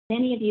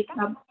Many of you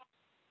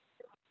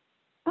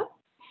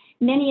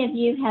many of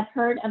you have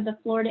heard of the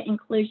Florida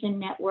Inclusion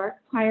Network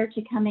prior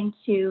to coming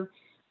to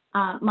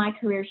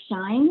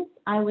MyCareerShines.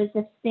 I was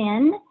a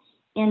FIN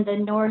in the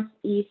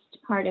northeast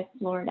part of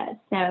Florida.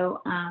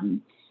 So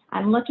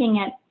I'm looking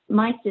at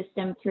my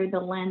system through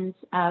the lens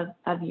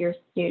of your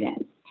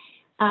students.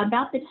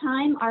 About the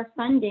time our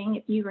funding,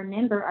 if you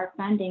remember, our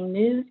funding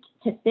moved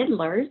to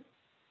Fiddlers,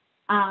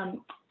 I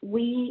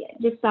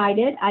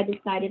decided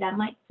I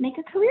might make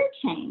a career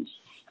change.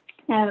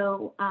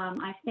 So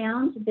I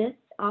found this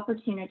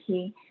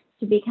opportunity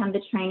to become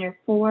the trainer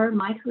for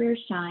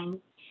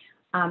MyCareerShines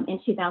in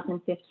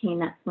 2015.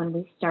 That's when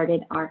we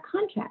started our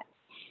contract.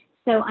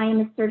 So I am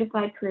a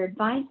certified career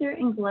advisor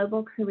and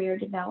global career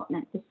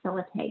development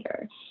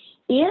facilitator.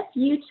 If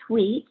you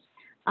tweet,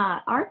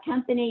 our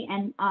company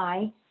and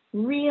I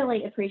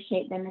really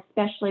appreciate them,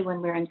 especially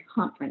when we're in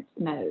conference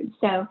mode.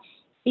 So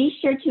be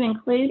sure to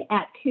include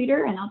at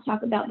Kuder, and I'll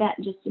talk about that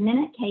in just a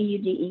minute,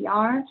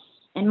 Kuder,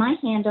 and my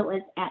handle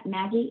is at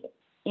Maggie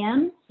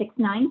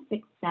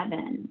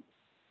M6967.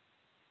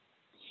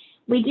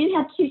 We do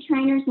have 2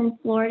 trainers in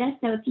Florida,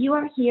 so if you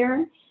are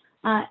here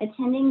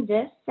attending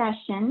this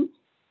session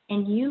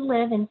and you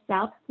live in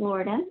South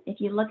Florida,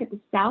 if you look at the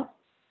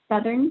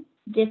southern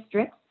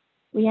districts,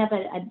 we have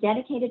a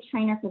dedicated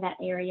trainer for that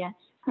area.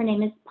 Her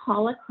name is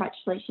Paula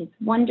Crutchley. She's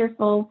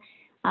wonderful.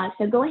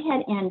 So go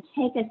ahead and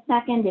take a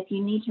second if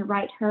you need to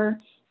write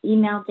her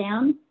email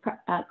down,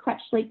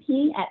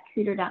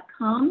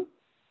 crutchleyp@kuder.com.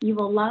 You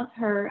will love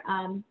her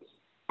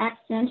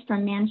accent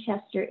from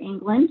Manchester,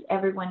 England.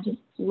 Everyone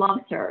just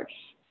loves her.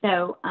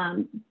 So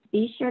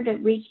be sure to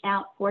reach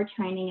out for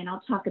training, and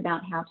I'll talk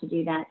about how to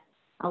do that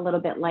a little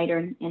bit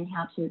later and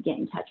how to get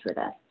in touch with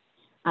us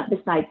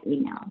besides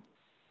email.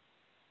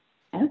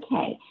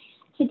 Okay.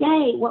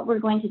 Today, what we're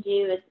going to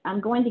do is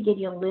I'm going to give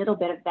you a little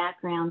bit of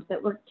background,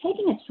 but we're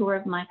taking a tour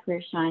of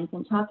MyCareerShines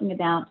and talking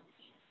about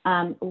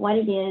what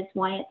it is,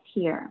 why it's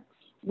here.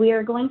 We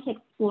are going to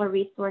explore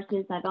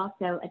resources. I've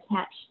also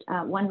attached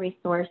one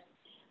resource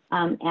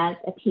as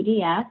a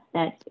PDF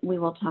that we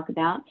will talk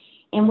about.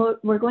 And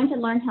we're going to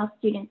learn how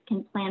students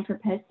can plan for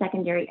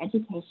post-secondary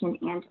education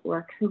and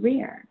or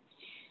career.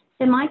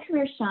 So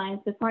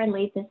MyCareerShines, before I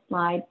leave this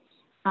slide,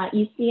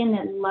 you see in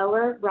the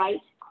lower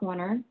right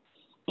corner,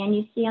 and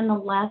you see on the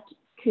left,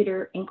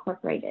 Kuder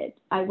Incorporated.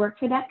 I work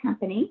for that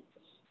company,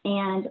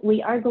 and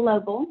we are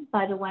global.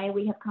 By the way,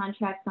 we have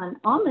contracts on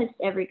almost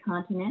every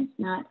continent,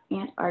 not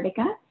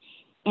Antarctica,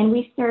 and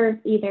we serve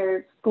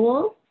either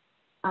schools,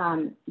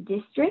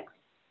 districts,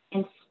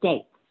 and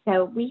states.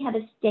 So we have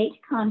a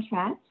state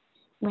contract.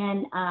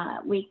 When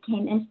we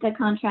came into the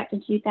contract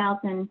in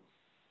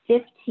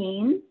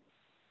 2015,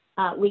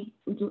 we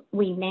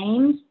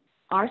named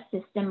our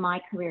system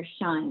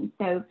MyCareerShines.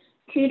 So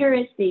Kuder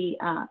is the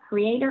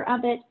creator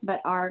of it,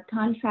 but our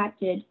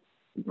contracted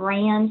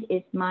brand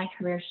is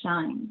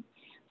MyCareerShines.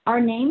 Our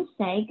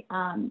namesake,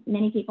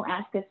 many people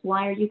ask us,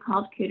 why are you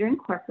called Kuder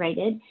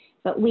Incorporated?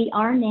 But we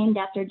are named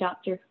after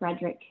Dr.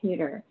 Frederick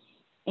Kuder.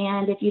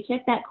 And if you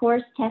took that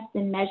course, tests,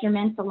 and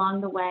measurements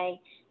along the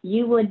way,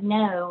 you would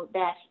know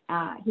that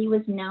he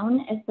was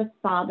known as the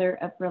father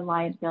of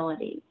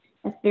reliability.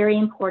 That's very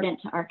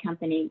important to our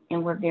company,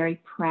 and we're very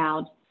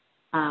proud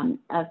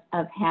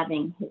of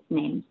having his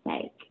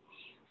namesake.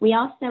 We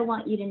also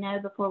want you to know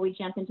before we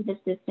jump into the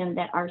system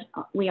that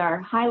we are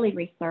highly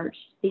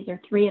researched. These are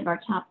 3 of our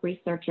top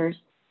researchers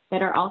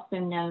that are also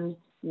known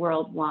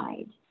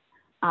worldwide.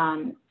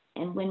 And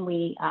when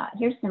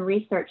here's some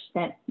research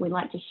that we'd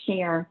like to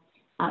share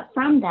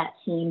from that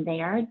team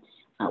there.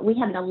 We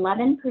have an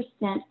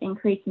 11%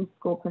 increase in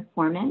school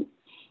performance.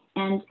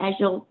 And as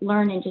you'll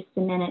learn in just a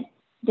minute,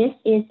 this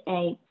is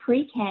a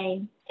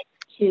pre-K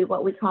to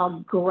what we call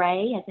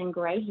gray, as in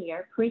gray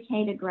hair,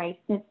 pre-K to gray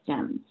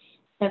system.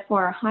 So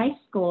for our high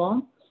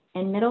school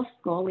and middle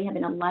school, we have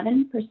an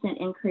 11%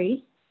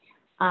 increase.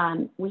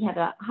 We have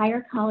a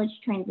higher college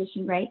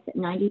transition rates at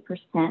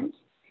 90%.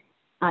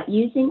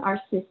 Using our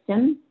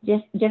system,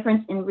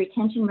 difference in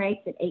retention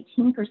rates at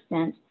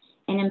 18%,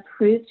 and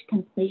improved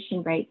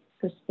completion rates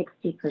for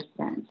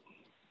 60%.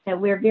 So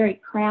we're very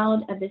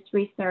proud of this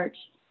research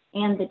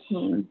and the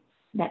team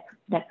that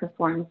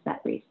performs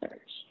that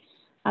research.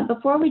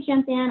 Before we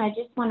jump in, I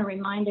just want to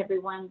remind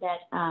everyone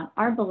that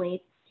our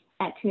belief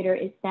at Kuder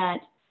is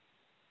that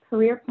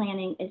career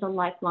planning is a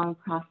lifelong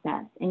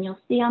process. And you'll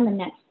see on the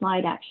next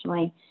slide,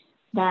 actually,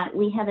 that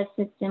we have a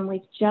system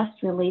we've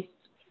just released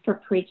for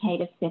pre-K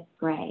to 5th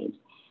grade.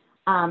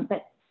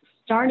 But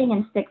starting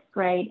in 6th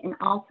grade and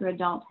all through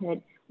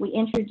adulthood, we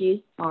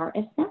introduced our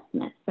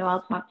assessments. So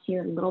I'll talk to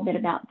you a little bit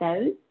about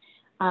those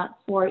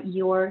for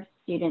your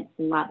student's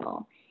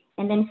level.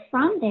 And then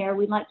from there,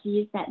 we'd like to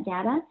use that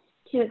data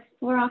to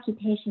explore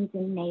occupations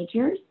and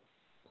majors,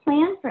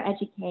 plan for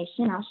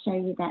education, I'll show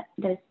you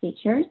those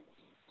features,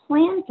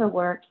 plan for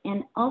work,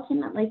 and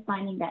ultimately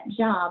finding that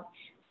job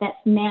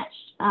that's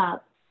matched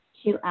up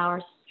to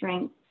our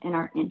strengths and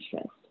our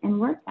interests and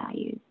work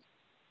values.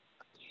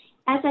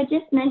 As I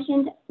just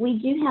mentioned, we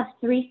do have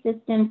 3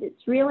 systems.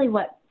 It's really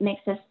what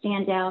makes us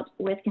stand out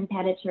with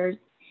competitors.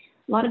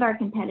 A lot of our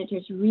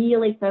competitors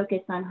really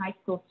focus on high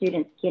school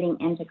students getting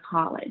into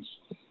college.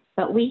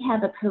 But we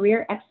have a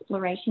career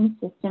exploration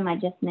system I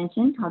just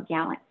mentioned called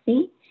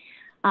Galaxy,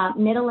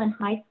 middle and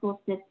high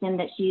school system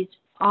that's used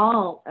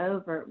all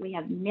over. We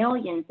have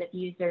millions of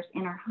users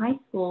in our high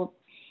schools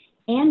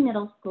and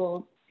middle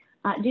schools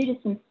due to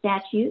some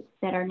statutes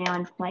that are now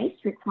in place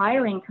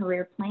requiring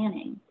career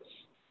planning.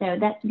 So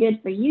that's good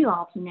for you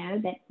all to know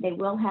that they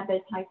will have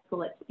those high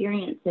school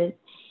experiences.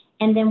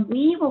 And then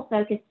we will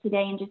focus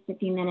today in just a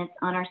few minutes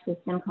on our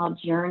system called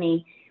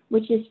Journey,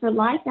 which is for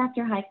life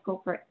after high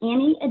school for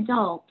any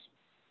adult,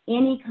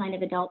 any kind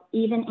of adult,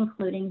 even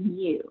including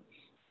you.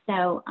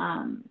 So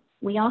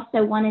we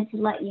also wanted to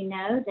let you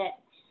know that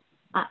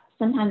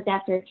sometimes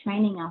after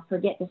training, I'll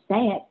forget to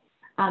say it,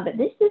 but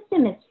this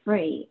system is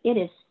free. It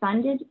is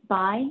funded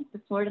by the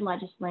Florida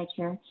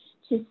legislature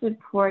to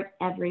support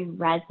every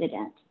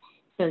resident.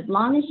 So as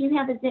long as you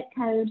have a zip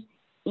code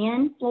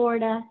in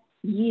Florida,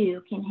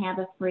 you can have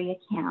a free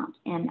account.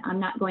 And I'm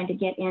not going to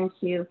get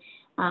into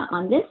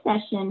on this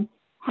session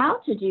how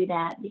to do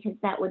that because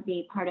that would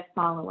be part of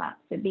follow-up.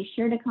 So be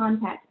sure to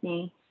contact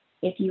me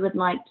if you would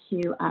like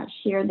to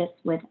share this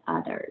with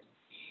others.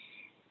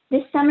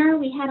 This summer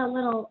we had a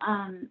little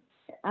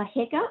a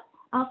hiccup,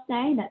 I'll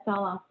say, that's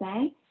all I'll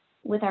say,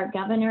 with our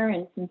governor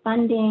and some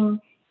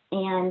funding.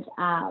 And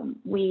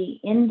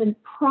in the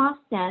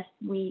process,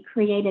 we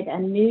created a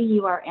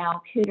new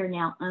URL. Kuder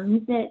now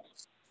owns it.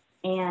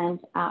 And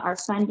our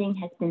funding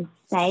has been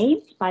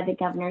saved by the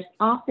governor's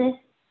office.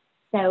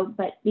 So,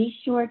 but be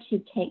sure to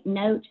take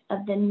note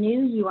of the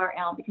new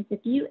URL because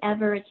if you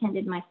ever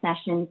attended my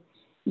sessions,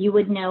 you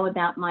would know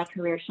about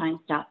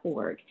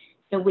MyCareerShines.org.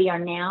 So we are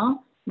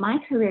now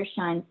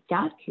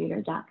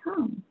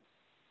MyCareerShines.Kuder.com.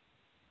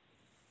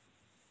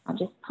 I'll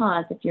just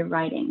pause if you're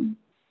writing.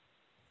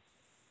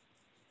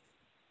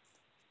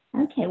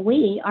 Okay,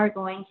 we are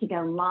going to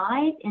go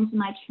live into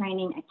my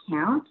training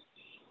account.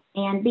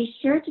 And be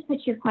sure to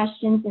put your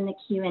questions in the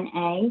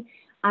Q&A.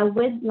 I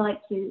would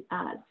like to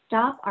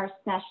stop our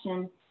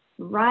session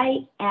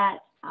right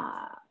at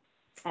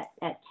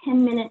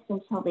 10 minutes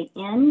until the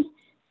end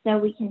so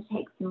we can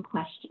take some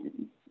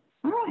questions.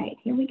 All right,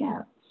 here we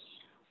go.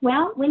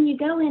 Well, when you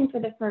go in for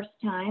the first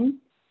time,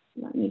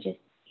 let me just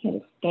hit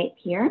escape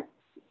here.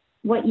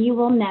 What you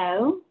will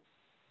know,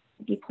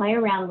 if you play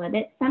around with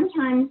it,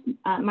 sometimes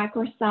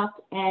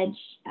Microsoft Edge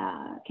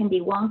can be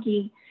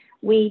wonky.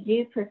 We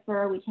do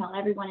prefer, we tell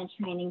everyone in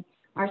training,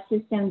 our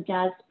system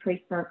does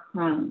prefer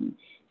Chrome.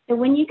 So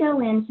when you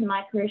go into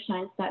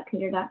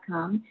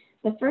MyCareerShines.Kuder.com,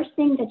 the first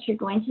thing that you're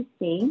going to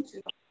see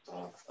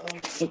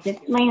is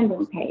this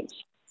landing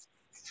page.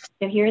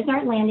 So here's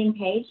our landing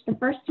page. The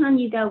first time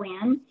you go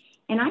in,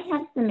 and I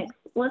have some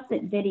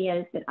explicit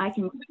videos that I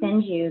can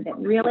send you that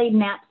really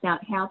maps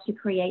out how to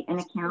create an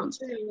account,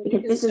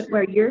 because this is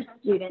where your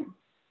student,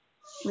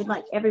 we'd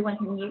like everyone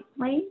to mute,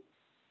 please.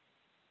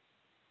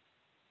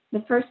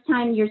 The first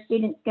time your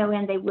students go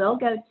in, they will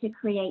go to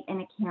create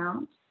an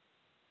account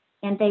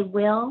and they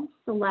will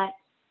select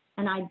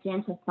an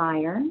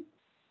identifier.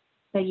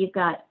 So you've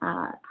got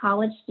a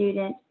college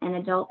student, an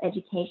adult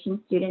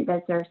education student,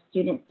 those are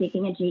students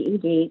seeking a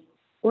GED,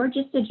 or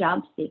just a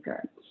job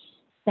seeker.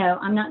 So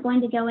I'm not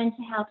going to go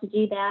into how to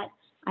do that.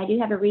 I do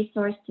have a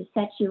resource to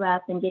set you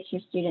up and get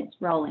your students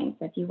rolling.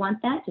 So if you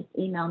want that, just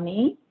email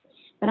me.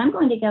 But I'm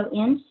going to go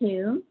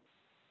into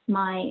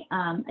my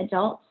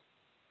adult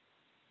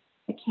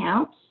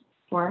account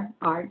for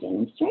our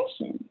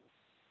demonstration.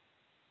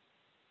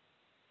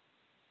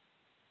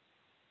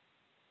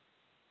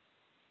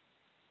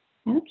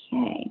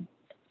 Okay.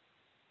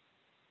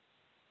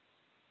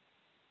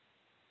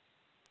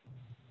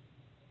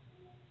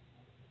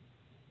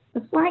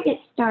 Before I get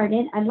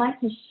started, I'd like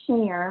to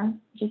share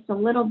just a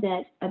little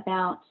bit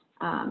about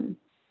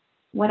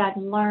what I've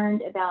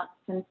learned about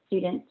some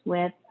students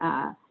with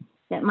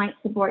that might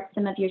support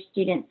some of your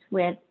students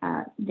with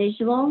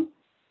visual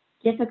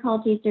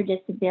difficulties or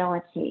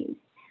disabilities.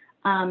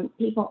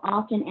 People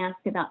often ask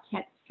about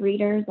text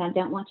readers. I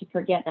don't want to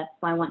forget, that's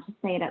why I want to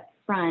say it up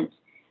front.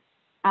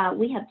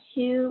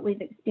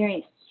 We've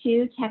experienced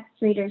two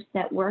text readers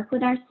that work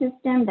with our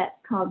system. That's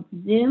called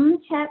Zoom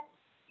Text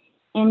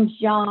and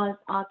JAWS,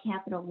 all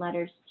capital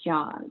letters,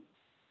 JAWS.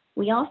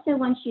 We also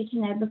want you to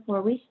know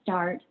before we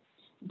start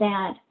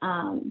that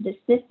the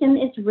system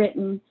is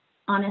written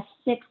on a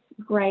 6th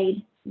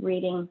grade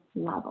reading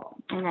level,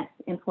 and that's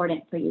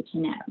important for you to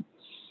know.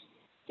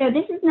 So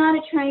this is not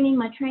a training.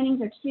 My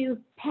trainings are 2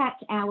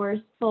 packed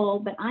hours full,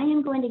 but I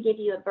am going to give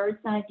you a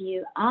bird's eye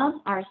view of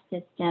our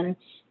system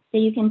so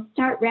you can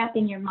start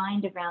wrapping your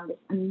mind around this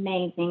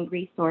amazing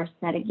resource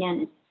that,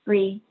 again, is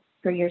free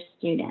for your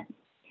students.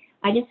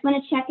 I just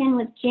want to check in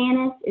with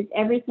Janice. Is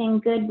everything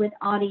good with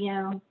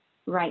audio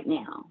right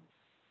now?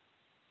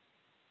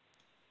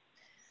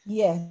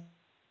 Yes.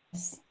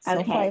 So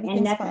okay. far,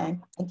 everything's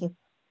fine. Thank you.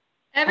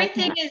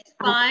 Everything is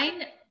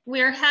fine.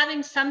 We're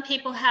having some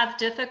people have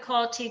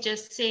difficulty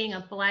just seeing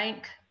a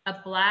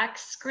black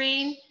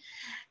screen.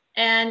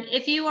 And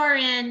if you are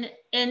in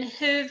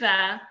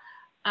Whova,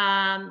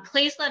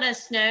 please let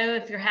us know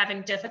if you're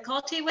having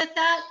difficulty with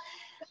that.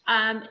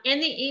 In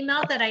the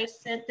email that I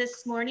sent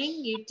this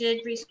morning, you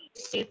did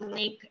receive a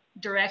link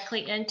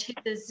directly into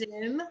the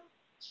Zoom.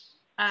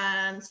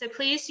 So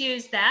please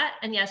use that.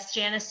 And yes,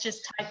 Janice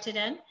just typed it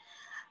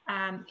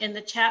in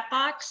the chat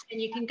box,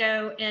 and you can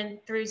go in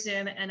through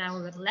Zoom, and I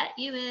will let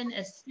you in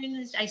as soon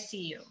as I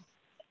see you.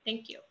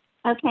 Thank you.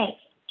 Okay,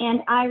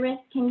 and Iris,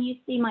 can you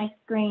see my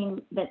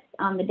screen that's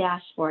on the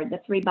dashboard, the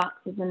 3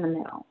 boxes in the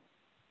middle?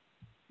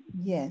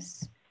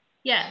 Yes.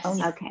 Yes.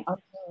 Oh, Okay.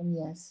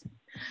 yes.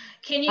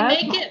 Can you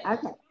make it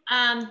okay.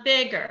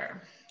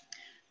 bigger?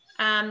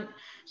 And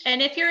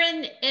if you're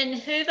in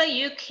Whova,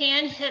 you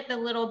can hit the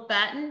little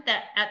button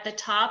that at the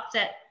top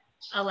that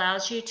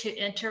allows you to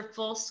enter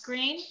full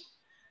screen.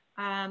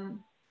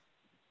 I'm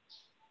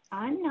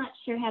not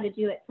sure how to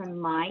do it from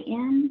my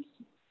end.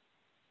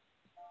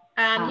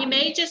 You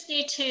may just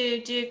need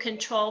to do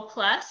Control+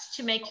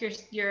 to make your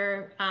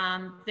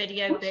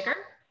video bigger.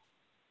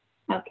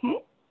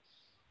 Okay.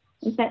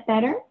 Is that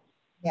better?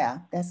 Yeah,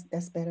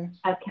 that's better.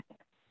 Okay.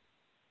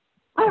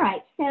 All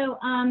right, so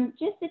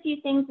just a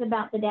few things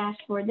about the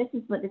dashboard. This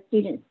is what the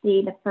students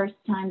see the first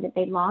time that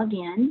they log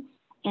in.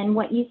 And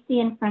what you see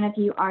in front of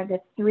you are the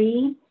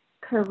 3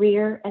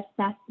 career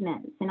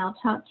assessments. And I'll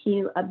talk to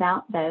you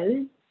about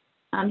those.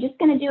 I'm just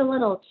going to do a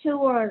little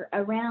tour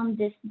around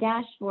this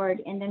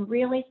dashboard and then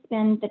really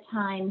spend the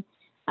time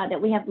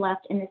that we have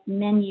left in this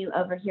menu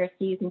over here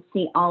so you can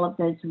see all of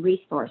those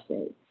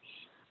resources.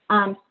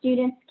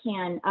 Students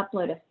can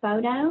upload a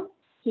photo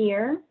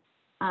here.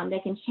 They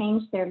can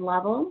change their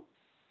level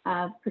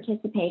of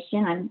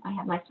participation. I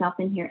have myself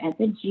in here as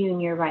a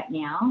junior right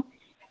now.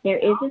 There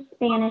is a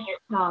Spanish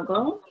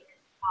toggle.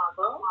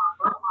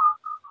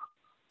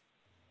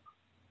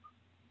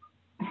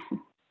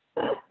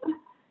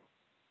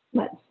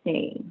 Let's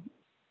see.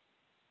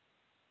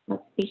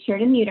 Let's be sure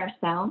to mute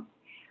ourselves.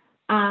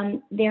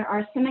 There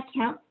are some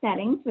account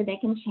settings where they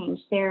can change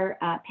their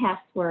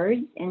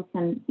passwords and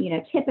some,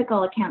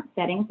 typical account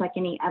settings like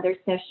any other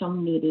social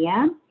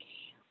media.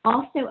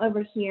 Also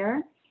over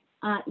here,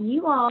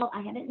 you all,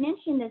 I haven't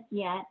mentioned this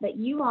yet, but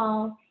you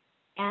all,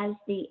 as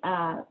the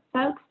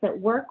folks that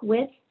work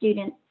with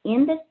students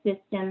in the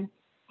system,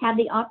 have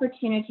the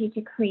opportunity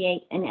to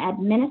create an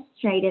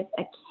administrative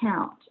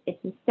account.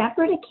 It's a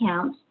separate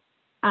account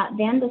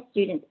than the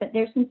students, but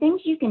there's some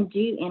things you can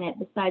do in it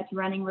besides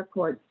running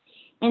reports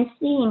and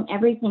seeing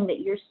everything that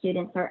your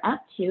students are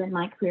up to in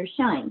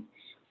MyCareerShines.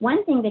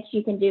 One thing that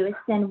you can do is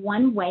send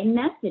one-way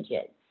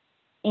messages,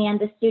 and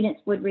the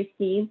students would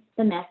receive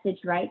the message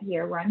right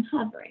here where I'm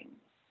hovering.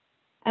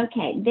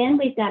 Okay, then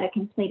we've got a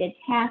completed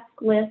task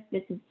list.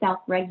 This is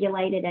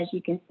self-regulated. As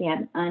you can see,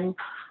 I'm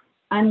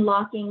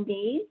unlocking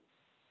these.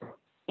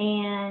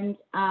 And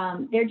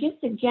they're just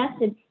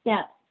suggested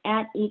steps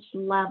at each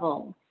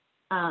level,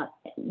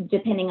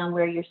 depending on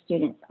where your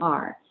students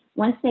are.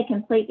 Once they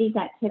complete these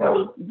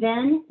activities,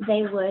 then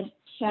they would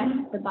check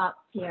the box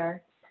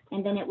here,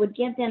 and then it would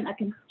give them a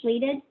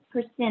completed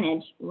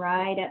percentage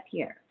right up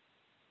here.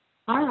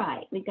 All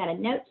right, we've got a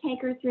note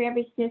taker through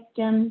every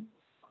system.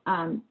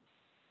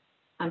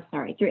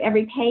 Through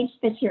every page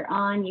that you're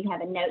on, you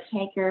have a note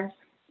taker.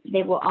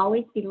 They will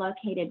always be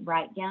located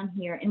right down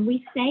here, and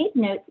we save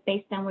notes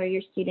based on where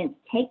your students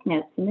take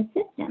notes in the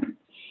system.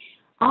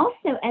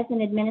 Also, as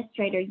an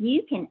administrator,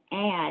 you can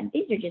add,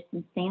 these are just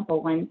some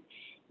sample ones,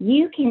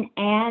 you can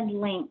add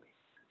links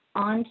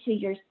onto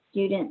your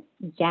students'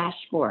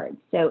 dashboard.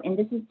 So, and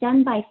this is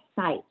done by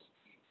site.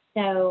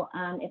 So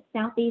if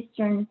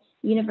Southeastern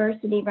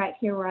University, right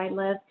here where I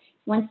live,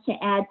 wants to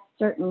add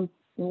certain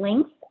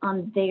links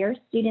on their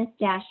students'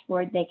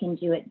 dashboard, they can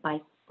do it by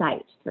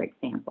site, for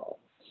example.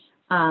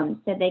 So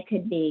they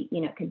could be,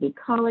 it could be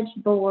College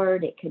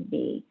Board, it could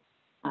be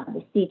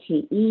the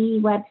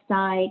CTE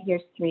website.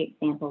 Here's 3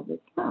 examples as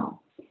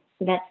well.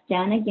 So that's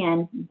done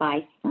again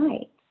by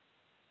site.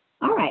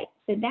 All right,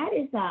 so that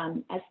is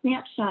a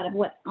snapshot of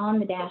what's on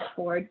the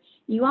dashboard.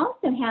 You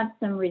also have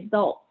some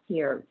results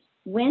here.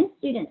 When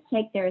students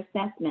take their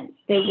assessments,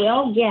 they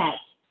will get,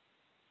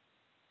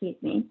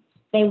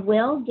 they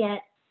will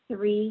get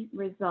 3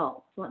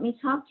 results. So let me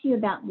talk to you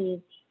about these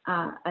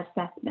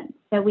assessments.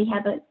 So we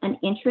have an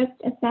interest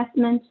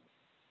assessment,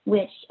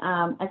 which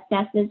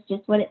assesses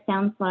just what it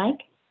sounds like,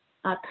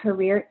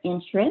 career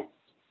interest.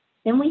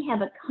 Then we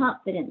have a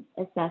confidence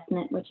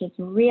assessment, which is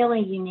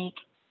really unique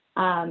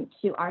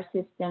to our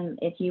system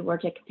if you were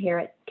to compare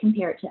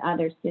it to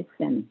other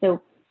systems.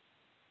 So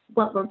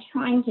what we're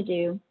trying to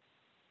do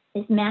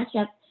is match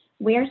up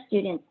where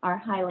students are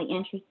highly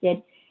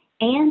interested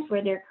and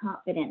where their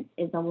confidence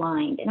is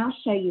aligned. And I'll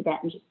show you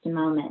that in just a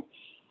moment.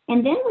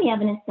 And then we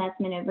have an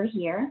assessment over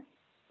here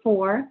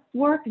for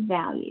work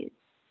values.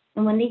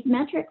 And when these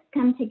metrics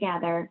come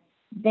together,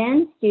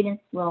 then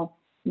students will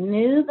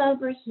move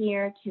over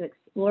here to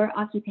explore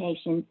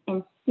occupations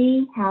and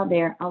see how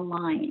they're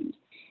aligned.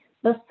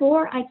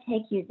 Before I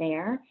take you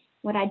there,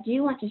 what I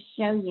do want to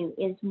show you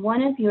is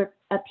one of your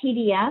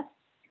PDFs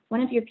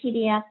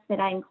that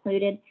I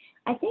included.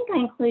 I think I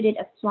included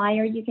a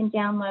flyer you can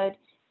download,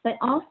 but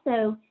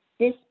also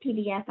this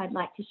PDF I'd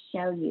like to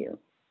show you.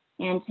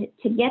 And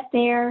to get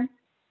there,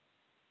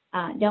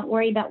 Don't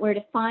worry about where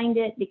to find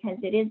it because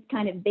it is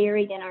kind of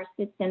buried in our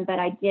system, but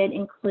I did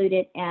include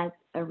it as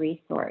a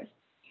resource.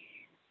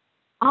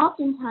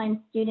 Oftentimes,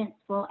 students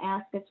will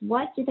ask us,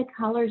 what do the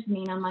colors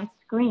mean on my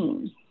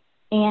screen?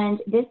 And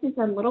this is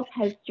a little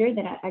poster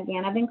that,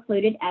 again, I've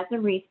included as a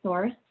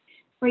resource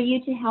for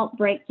you to help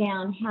break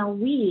down how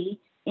we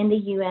in the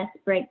U.S.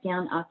 break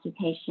down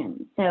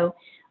occupations. So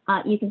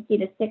you can see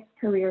the 6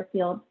 career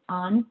fields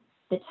on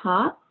the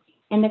top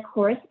and the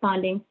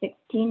corresponding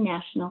 16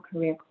 national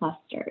career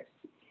clusters.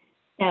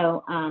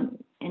 So,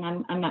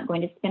 and I'm not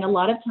going to spend a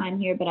lot of time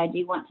here, but I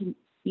do want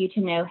you to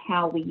know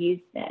how we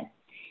use this.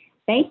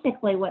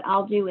 Basically, what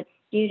I'll do with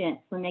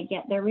students when they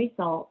get their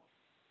results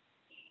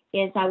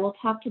is I will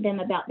talk to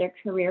them about their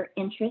career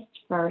interest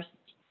first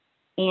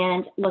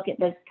and look at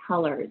those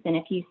colors. And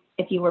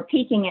if you were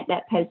peeking at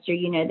that poster,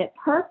 you know that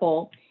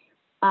purple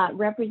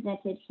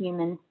represented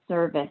human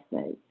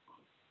services.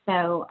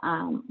 So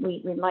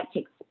we'd like to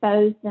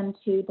expose them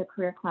to the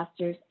career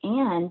clusters.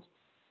 And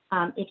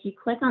if you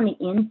click on the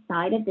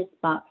inside of this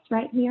box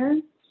right here,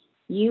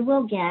 you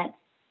will get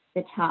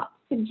the top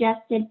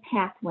suggested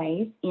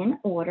pathways in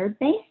order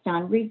based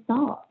on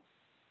results.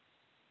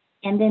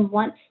 And then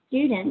once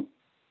students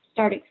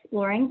start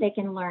exploring, they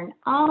can learn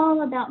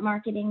all about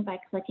marketing by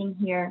clicking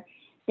here.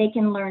 They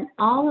can learn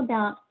all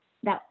about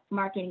that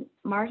marketing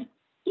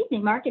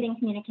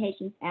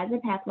communications as a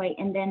pathway,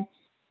 and then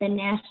the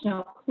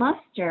national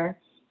cluster,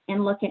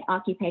 and look at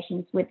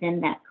occupations within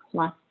that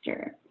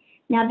cluster.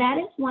 Now that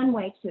is one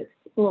way to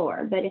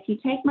explore, but if you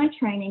take my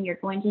training, you're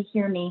going to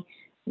hear me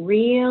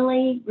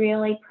really,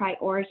 really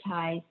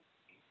prioritize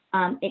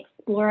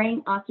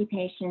exploring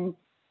occupations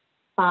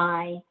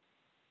by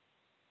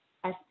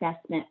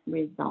assessment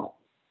results.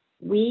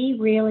 We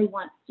really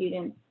want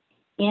students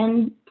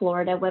in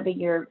Florida, whether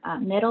you're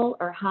middle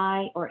or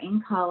high or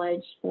in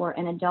college or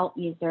an adult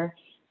user,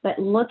 but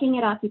looking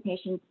at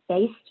occupations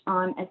based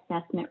on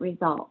assessment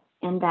results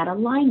and that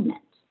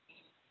alignment.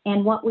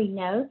 And what we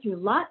know through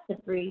lots of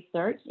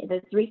research,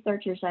 those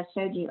researchers I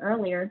showed you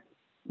earlier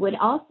would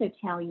also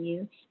tell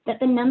you that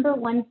the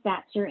 #1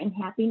 factor in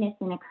happiness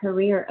in a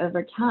career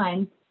over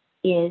time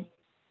is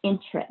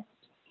interest.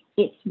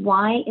 It's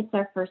why it's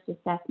our first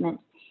assessment,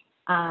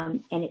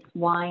 and it's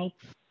why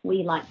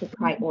we like to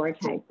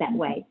prioritize that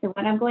way. So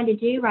what I'm going to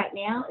do right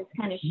now is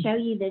kind of show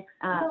you this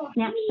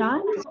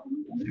snapshot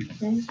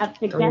of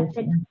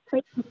suggested.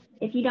 Please,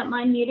 if you don't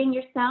mind muting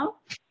yourself,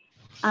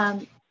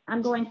 I'm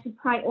going to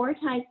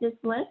prioritize this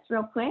list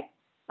real quick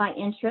by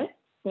interest.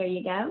 There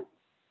you go.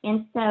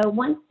 And so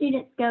once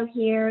students go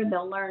here,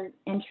 they'll learn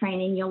in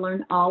training, you'll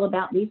learn all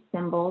about these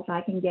symbols.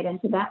 I can get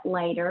into that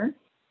later,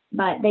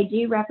 but they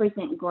do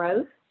represent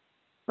growth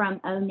from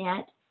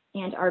ONET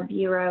and our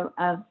Bureau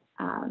of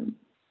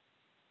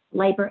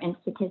Labor and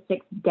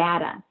Statistics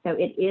data. So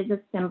it is a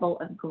symbol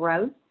of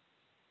growth.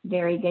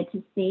 Very good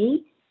to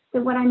see.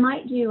 So what I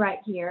might do right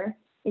here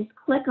is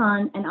click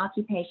on an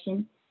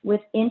occupation with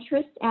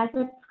interest as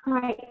a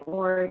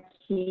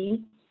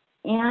priority.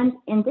 And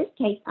in this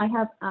case, I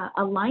have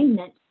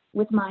alignment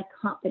with my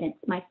competence,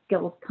 my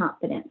skills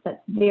competence.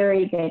 That's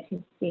very good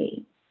to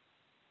see.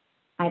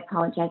 I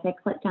apologize, I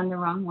clicked on the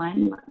wrong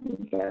one. Let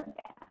me go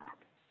back.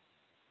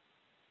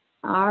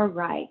 All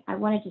right, I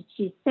wanted to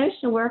choose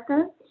social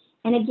worker.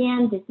 And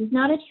again, this is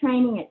not a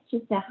training, it's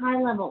just a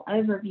high-level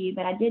overview,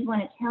 but I did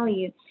want to tell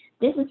you,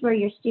 this is where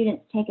your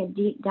students take a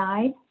deep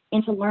dive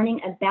into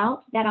learning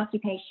about that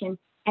occupation,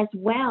 as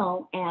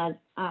well as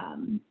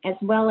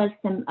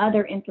some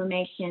other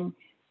information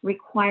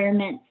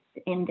requirements.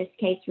 In this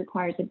case,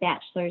 requires a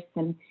bachelor's,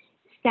 some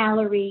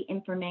salary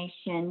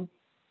information,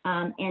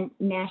 and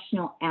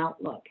national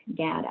outlook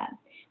data.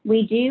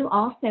 We do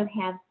also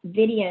have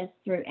videos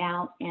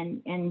throughout,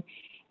 and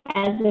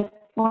as a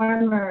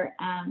former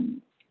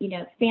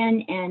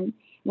Finn and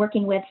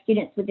working with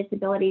students with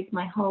disabilities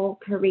my whole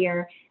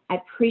career, I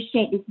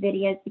appreciate these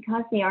videos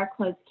because they are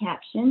closed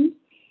captioned.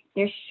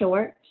 They're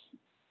short.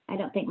 I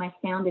don't think my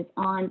sound is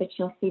on, but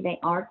you'll see they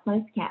are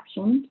closed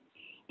captioned.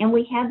 And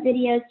we have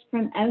videos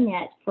from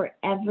ONET for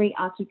every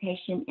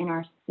occupation in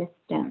our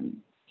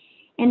system.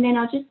 And then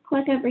I'll just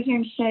click over here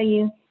and show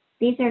you,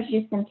 these are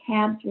just some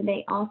tabs where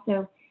they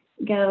also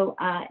go,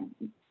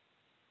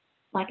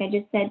 like I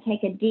just said,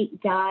 take a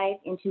deep dive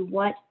into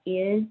what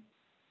is,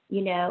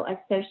 a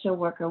social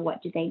worker,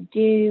 what do they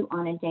do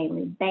on a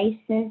daily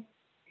basis.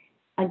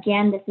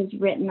 Again, this is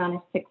written on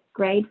a 6th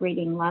grade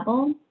reading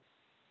level.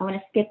 I want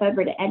to skip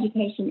over to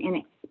education and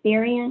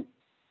experience.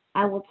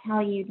 I will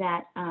tell you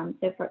that,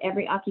 so for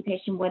every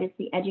occupation, what is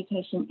the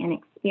education and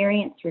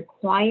experience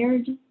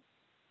required?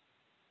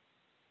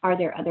 Are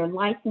there other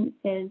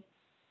licenses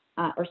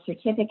or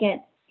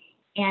certificates?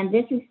 And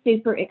this is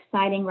super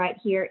exciting right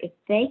here. If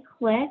they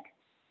click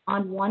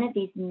on one of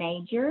these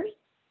majors,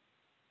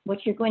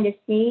 what you're going to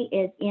see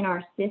is in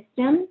our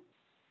system,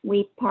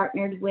 we've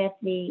partnered with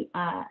the,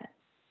 I'm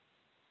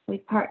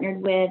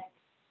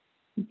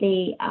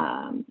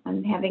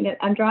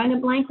drawing a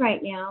blank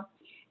right now.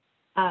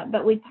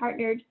 But we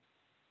partnered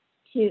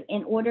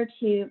in order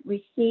to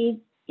receive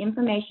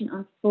information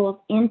on schools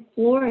in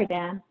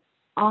Florida,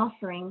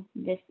 offering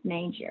this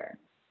major.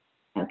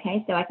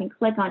 Okay, so I can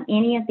click on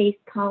any of these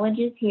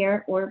colleges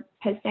here or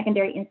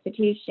post-secondary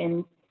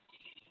institutions,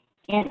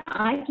 and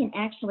I can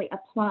actually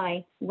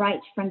apply right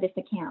from this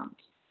account,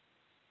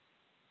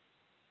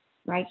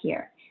 right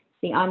here.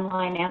 The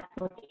online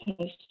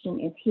application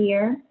is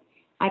here.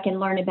 I can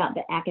learn about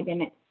the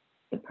academic,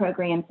 the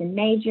programs and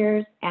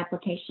majors,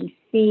 application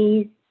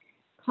fees,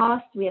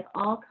 costs. We have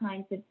all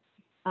kinds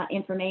of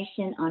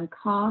information on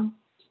cost.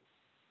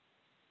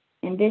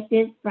 And this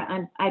is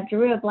from, I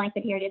drew a blank,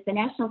 but here it is. The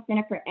National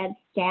Center for Ed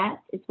Stats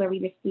is where we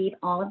receive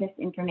all of this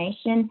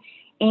information,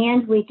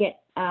 and we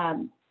get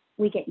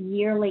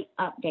yearly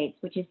updates,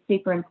 which is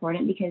super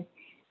important because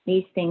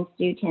these things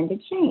do tend to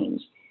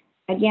change.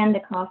 Again, the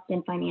cost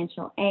and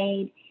financial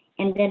aid,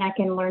 and then I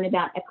can learn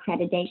about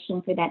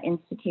accreditation for that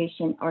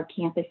institution or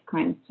campus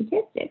crime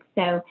statistics.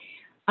 So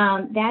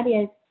that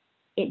is,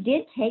 it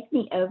did take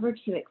me over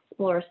to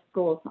Explore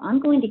Schools. So I'm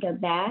going to go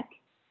back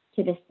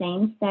to the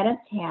same set of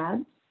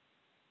tabs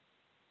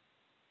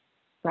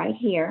right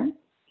here.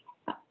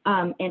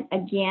 And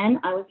again,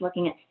 I was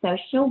looking at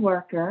social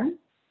worker.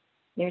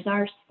 There's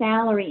our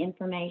salary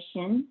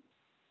information.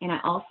 And I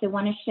also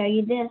want to show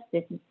you this.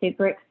 This is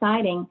super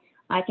exciting.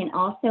 I can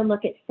also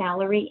look at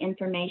salary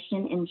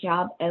information and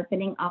job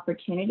opening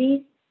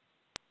opportunities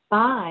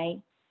by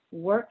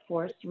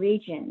workforce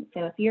region.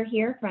 So if you're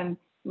here from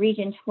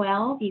Region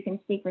 12, you can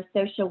see for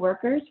social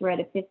workers, we're at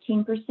a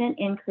 15%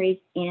 increase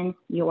in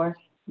your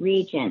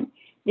region.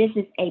 This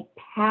is a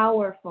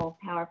powerful,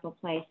 powerful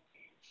place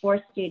for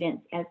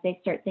students as they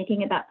start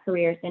thinking about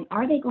careers and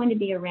are they going to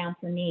be around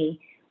for me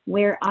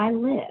where I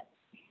live.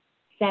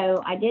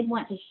 So I did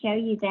want to show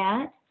you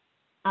that.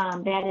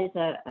 That is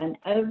an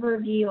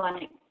overview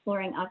on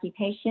exploring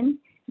occupation.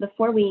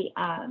 Before we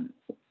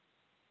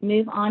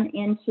move on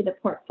into the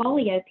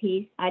portfolio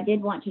piece, I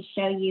did want to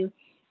show you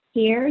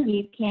here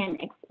you can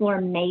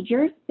explore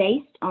majors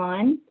based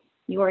on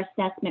your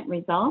assessment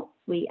results.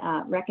 We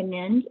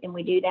recommend, and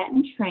we do that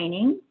in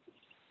training.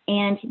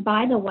 And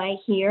by the way,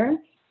 here,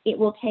 it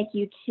will take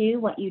you to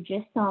what you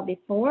just saw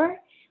before,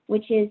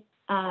 which is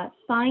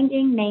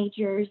finding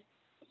majors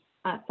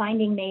at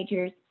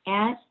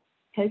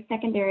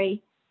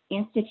post-secondary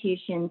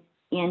institutions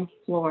in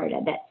Florida,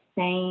 that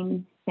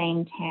same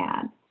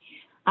tab.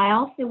 I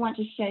also want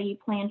to show you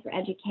Plan for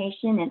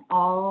Education and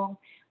all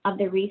of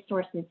the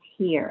resources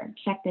here.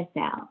 Check this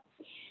out.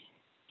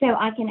 So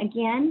I can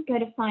again go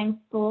to find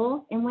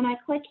schools, and when I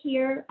click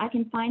here, I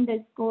can find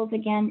those schools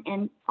again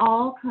and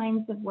all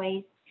kinds of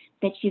ways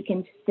that you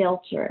can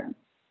filter.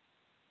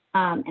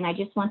 And I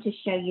just want to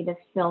show you the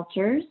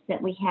filters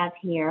that we have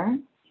here.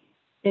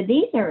 So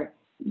these are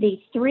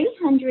the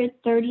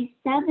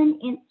 337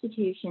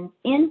 institutions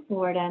in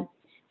Florida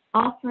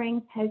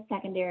offering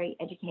post-secondary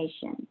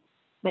education.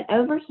 But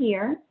over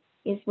here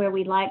is where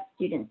we like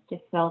students to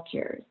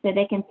filter. So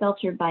they can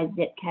filter by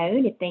zip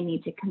code if they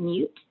need to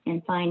commute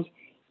and find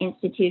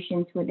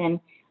institutions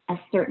within a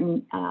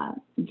certain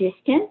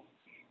distance.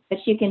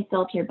 But you can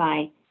filter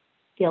by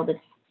field of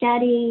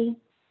study,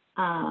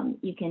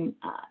 you can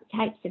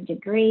types of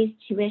degrees,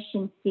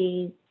 tuition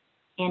fees,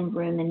 and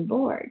room and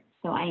board.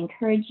 So I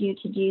encourage you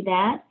to do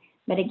that.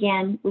 But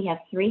again, we have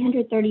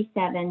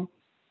 337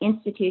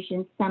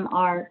 institutions. Some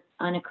are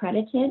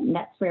unaccredited, and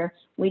that's where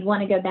we'd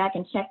want to go back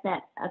and check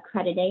that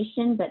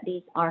accreditation, but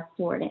these are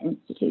Florida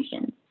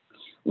institutions.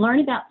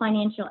 Learn about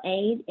financial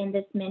aid in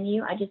this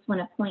menu. I just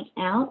want to point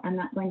out, I'm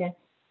not going to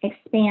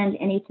expand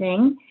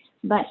anything,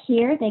 but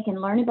here they can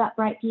learn about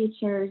Bright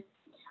Futures.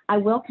 I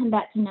will come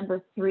back to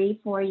number 3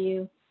 for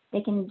you.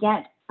 They can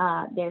get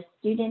their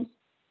student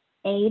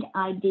aid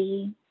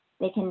ID.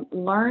 They can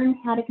learn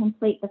how to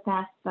complete the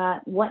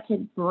FAFSA, what to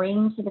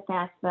bring to the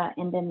FAFSA,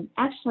 and then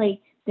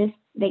actually this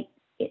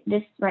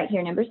right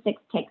here, number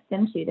 6, takes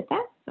them to the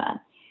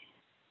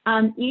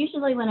FAFSA.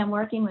 Usually when I'm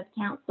working with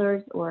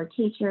counselors or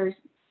teachers,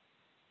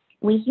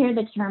 we hear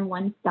the term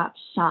one-stop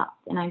shop,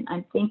 and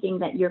I'm thinking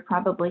that you're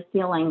probably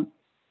feeling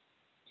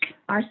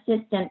our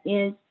system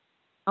is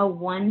a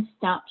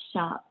one-stop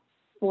shop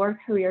for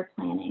career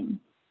planning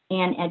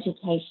and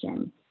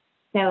education.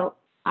 So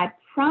I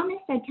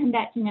promised I'd come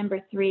back to number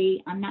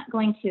 3. I'm not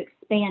going to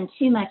expand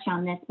too much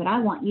on this, but I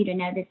want you to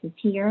know this is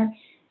here.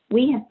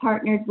 We have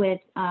partnered with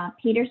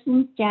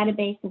Peterson's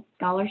database of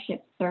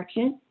scholarship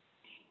searches,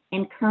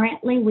 and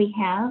currently we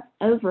have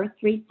over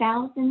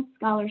 3,000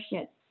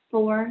 scholarships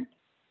for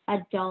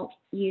adult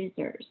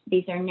users.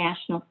 These are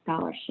national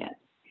scholarships.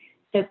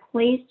 So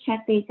please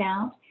check these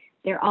out.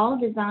 They're all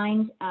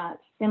designed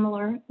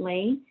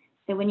similarly.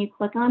 So when you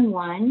click on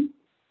one,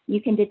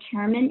 you can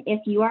determine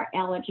if you are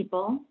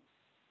eligible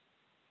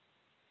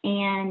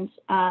and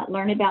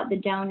learn about the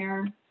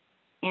donor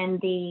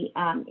and the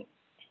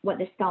what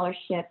the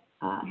scholarship,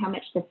 how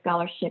much the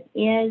scholarship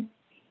is.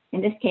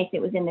 In this case,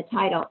 it was in the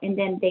title. And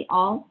then they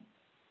all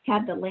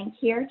have the link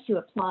here to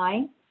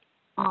apply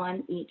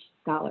on each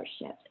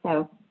scholarship.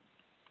 So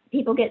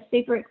people get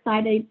super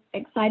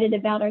excited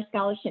about our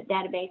scholarship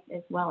database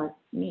as well as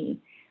me.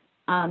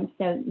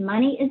 So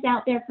money is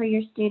out there for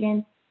your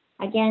students.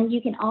 Again,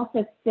 you can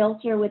also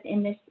filter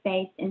within this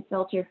space and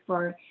filter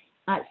for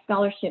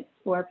scholarships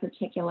for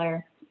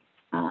particular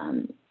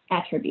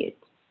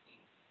attributes.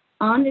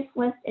 On this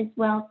list as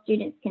well,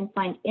 students can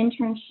find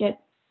internships,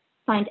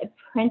 find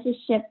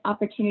apprenticeship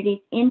opportunities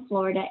in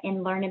Florida,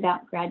 and learn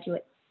about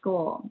graduate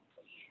school.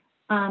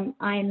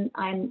 I'm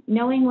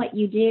knowing what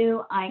you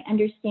do. I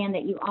understand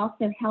that you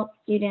also help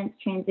students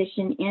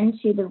transition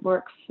into the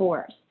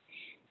workforce.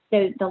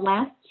 So the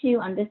last two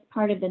on this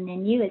part of the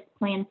menu is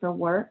Plan for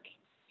Work.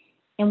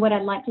 And what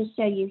I'd like to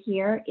show you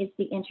here is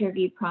the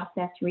interview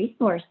process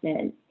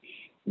resources.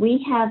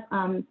 We have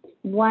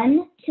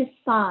 1 to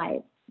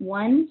 5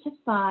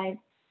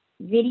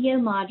 video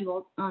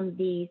modules on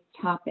these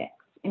topics.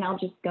 And I'll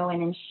just go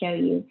in and show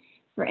you,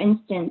 for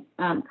instance,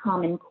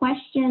 common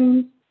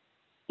questions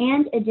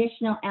and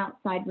additional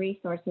outside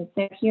resources.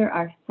 So here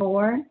are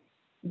 4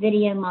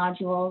 video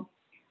modules.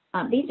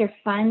 These are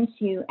fun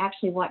to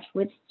actually watch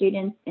with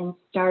students and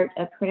start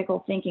a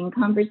critical thinking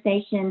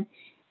conversation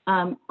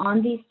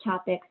on these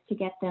topics to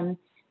get them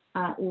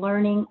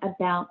learning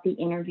about the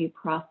interview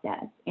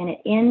process. And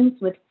it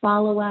ends with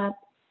follow-up,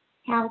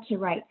 how to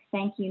write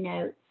thank you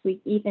notes.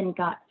 We've even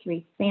got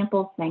 3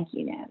 sample thank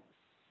you notes.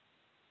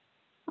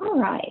 All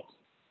right.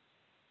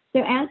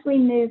 So as we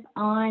move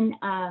on,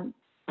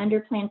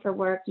 under Plan for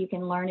Work, you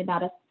can learn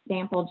about a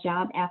sample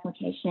job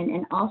application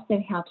and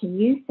also how to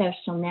use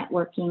social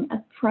networking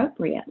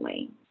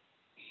appropriately.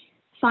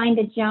 Find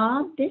a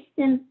job. This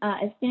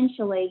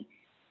essentially,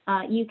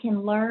 you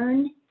can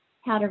learn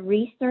how to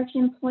research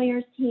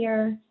employers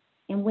here.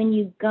 And when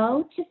you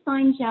go to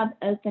find job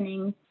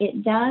openings,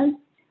 it does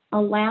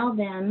allow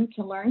them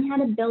to learn how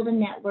to build a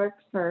network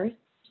first,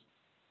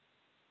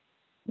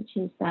 which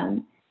is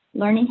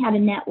learning how to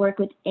network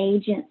with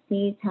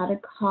agencies, how to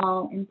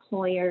call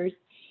employers,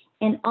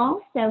 and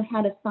also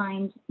how to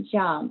find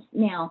jobs.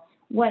 Now,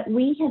 what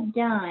we have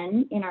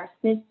done in our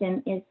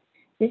system is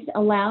this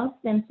allows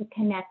them to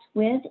connect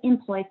with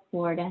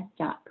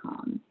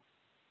employflorida.com.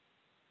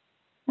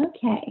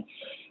 Okay,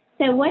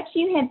 so what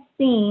you have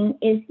seen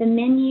is the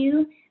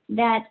menu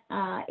that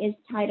is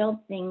titled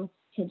Things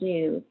to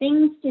Do.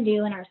 Things to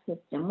do in our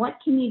system. What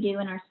can you do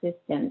in our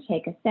system?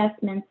 Take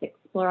assessments,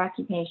 explore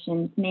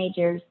occupations,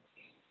 majors,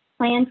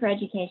 plan for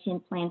education,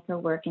 plan for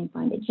work, and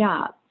find a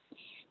job.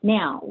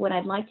 Now, what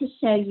I'd like to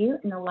show you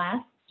in the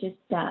last just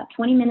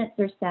 20 minutes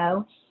or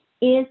so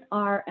is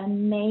our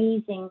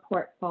amazing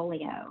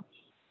portfolio.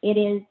 It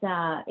is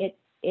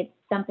it's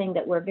something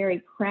that we're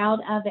very proud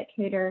of at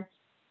Kuder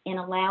in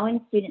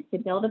allowing students to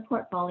build a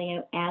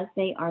portfolio as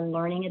they are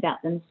learning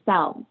about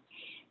themselves.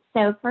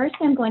 So first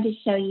I'm going to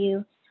show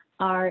you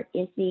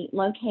is the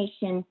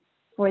location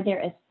for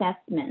their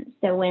assessment.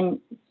 So when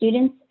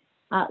students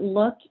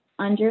look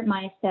under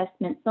My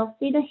Assessments, they'll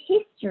see the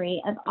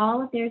history of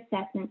all of their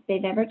assessments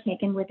they've ever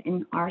taken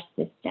within our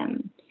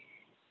system.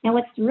 And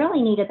what's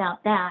really neat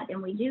about that,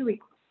 and we do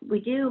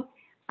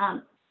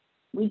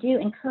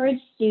encourage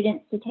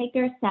students to take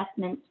their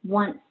assessments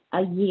once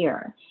a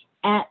year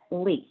at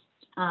least.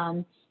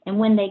 And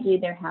when they do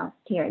their house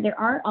tier, there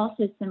are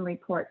also some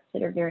reports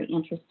that are very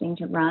interesting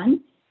to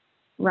run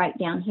right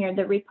down here.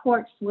 The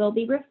reports will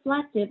be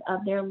reflective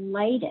of their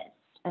latest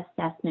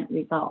assessment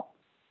results.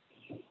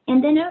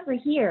 And then over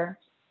here,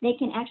 they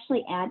can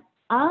actually add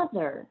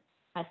other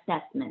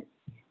assessments.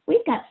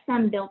 We've got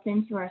some built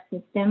into our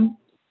system.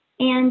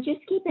 And just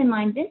keep in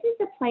mind, this is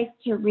a place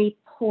to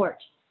report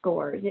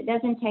scores. It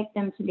doesn't take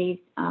them to these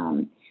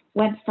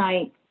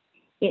websites.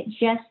 It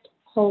just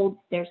holds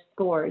their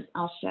scores.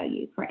 I'll show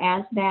you. For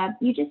ASVAB,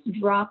 you just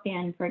drop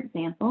in, for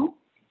example,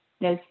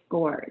 those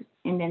scores,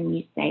 and then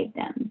you save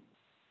them.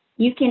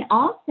 You can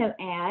also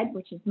add,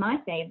 which is my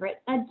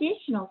favorite,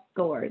 additional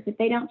scores. If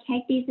they don't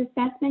take these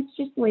assessments,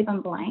 just leave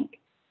them blank.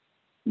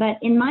 But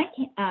in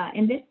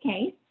this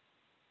case,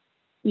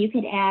 you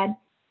could add,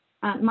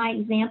 my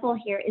example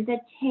here is a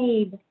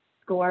TABE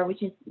score,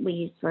 which is we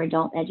use for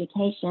adult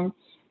education,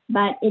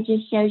 but it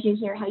just shows you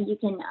here how you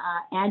can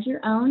add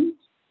your own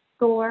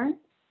score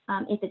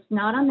if it's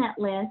not on that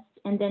list.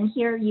 And then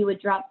here you would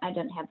drop, I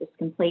don't have this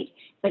complete,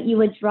 but you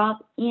would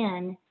drop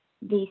in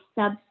the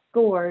sub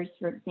scores,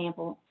 for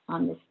example,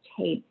 on this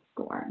TABE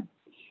score.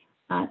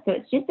 So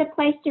it's just a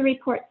place to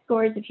report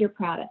scores if you're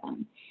proud of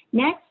them.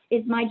 Next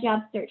is My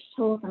Job Search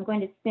Tools. I'm going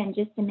to spend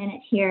just a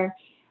minute here.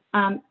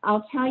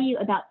 I'll tell you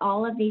about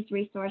all of these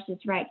resources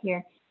right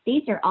here.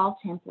 These are all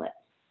templates.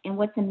 And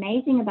what's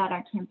amazing about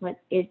our templates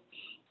is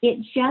it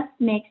just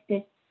makes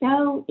this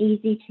so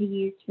easy to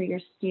use for your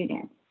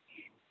students.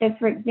 So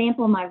for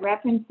example, my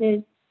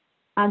references,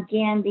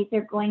 again, these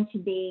are going to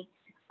be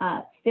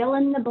fill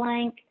in the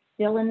blank,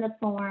 fill in the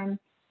form,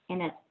 and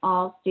that's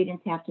all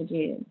students have to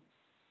do.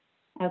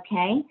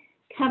 Okay,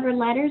 cover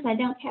letters, I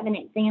don't have an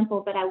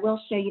example, but I will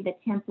show you the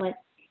template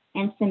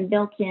and some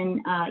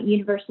built-in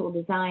universal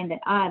design that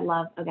I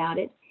love about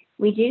it.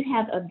 We do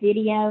have a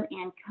video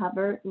and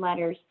cover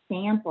letter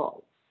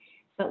samples.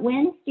 But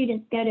when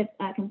students go to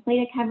complete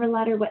a cover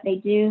letter, what they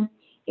do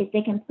is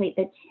they complete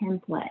the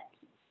template.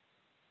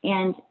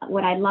 And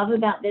what I love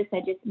about this, I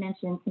just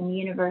mentioned some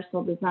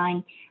universal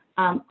design.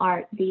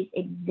 are these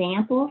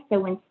examples. So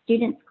when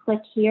students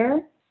click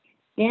here,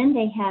 then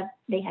they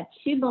have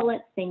 2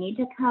 bullets they need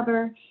to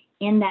cover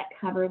in that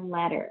cover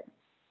letter.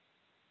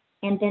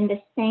 And then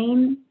the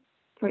same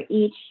for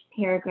each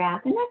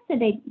paragraph. And that's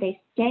so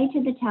they stay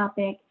to the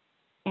topic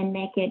and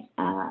make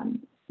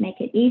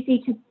it easy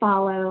to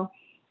follow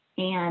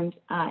and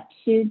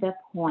to the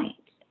point.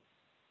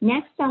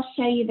 Next, I'll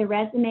show you the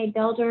resume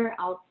builder.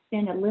 I'll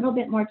spend a little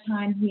bit more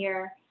time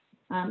here.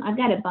 I've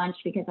got a bunch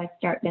because I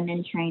start them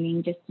in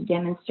training just to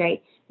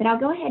demonstrate, but I'll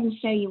go ahead and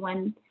show you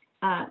one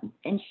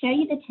and show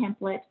you the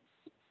template.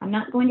 I'm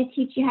not going to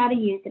teach you how to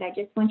use it. I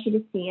just want you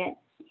to see it.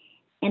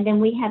 And then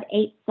we have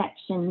 8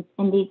 sections,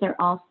 and these are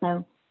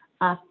also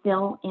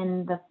fill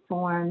in the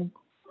form,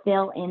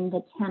 fill in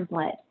the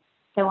template.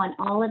 So on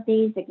all of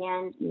these,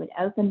 again, you would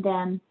open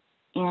them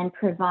and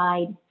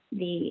provide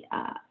the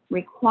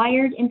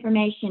required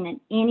information and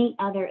any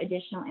other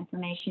additional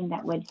information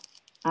that would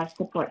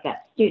support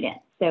that student.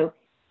 So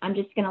I'm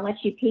just going to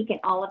let you peek at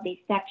all of these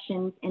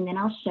sections, and then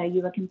I'll show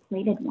you a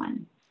completed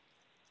one.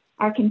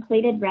 Our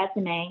completed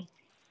resume,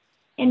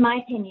 in my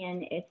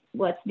opinion, it's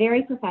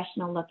very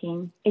professional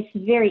looking. It's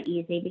very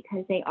easy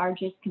because they are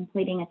just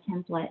completing a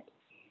template.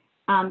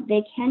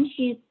 They can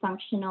choose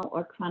functional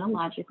or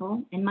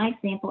chronological, and my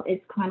example is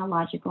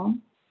chronological.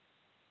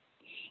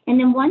 And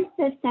then once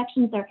those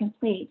sections are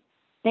complete,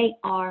 they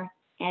are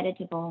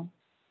editable.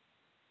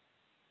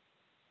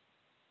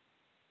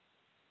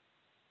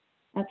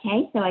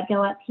 Okay, so I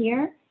go up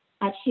here,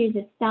 I choose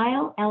a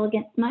style,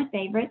 elegant's my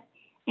favorite,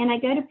 and I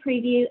go to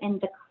preview,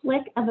 and the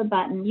click of a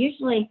button,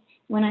 usually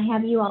when I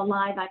have you all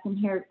live, I can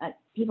hear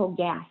people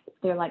gasp.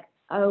 They're like,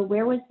 oh,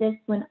 where was this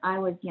when I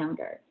was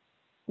younger?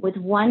 With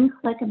one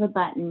click of a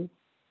button,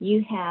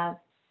 you have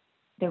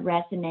the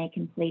resume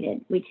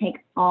completed. We take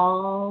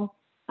all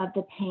of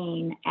the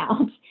pain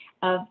out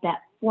of that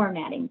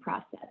formatting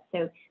process.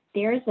 So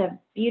there's a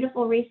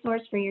beautiful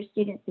resource for your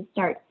students to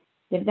start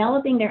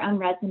developing their own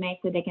resume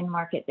so they can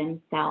market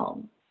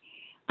themselves.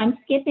 I'm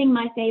skipping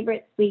my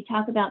favorites. We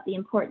talk about the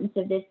importance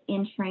of this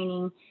in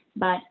training,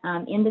 but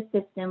in the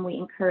system, we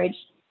encourage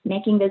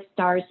making those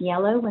stars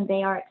yellow when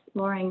they are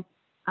exploring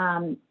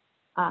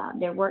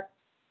their work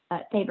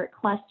favorite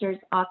clusters,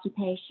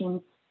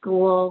 occupations,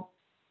 schools,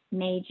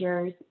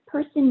 majors,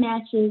 person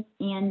matches,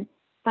 and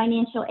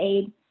financial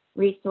aid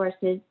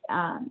resources.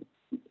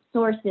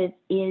 Sources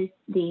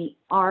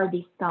are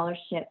the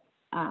scholarships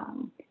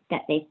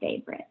that they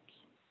favorite.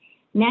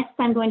 Next,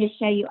 I'm going to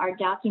show you our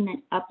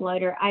document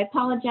uploader. I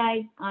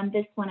apologize on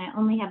this one. I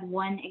only have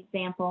one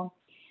example,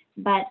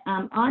 but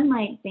on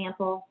my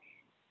example,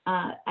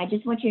 I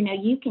just want you to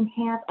know you can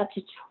have up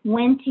to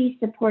 20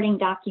 supporting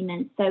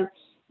documents. So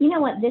you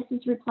know what? This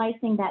is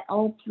replacing that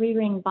old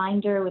 3-ring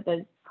binder with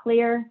those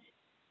clear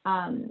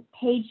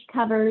page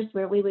covers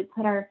where we would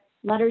put our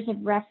letters of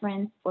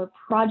reference or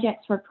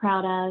projects we're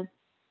proud of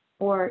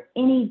or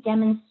any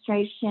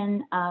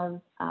demonstration of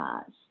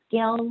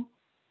skill.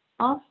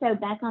 Also,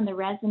 back on the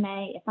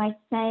resume, if I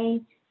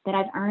say that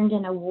I've earned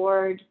an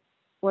award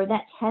or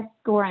that test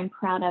score I'm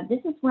proud of, this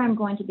is where I'm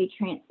going to be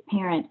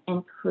transparent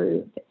and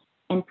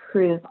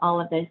prove all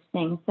of those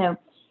things. So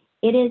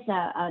it is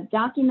a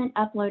document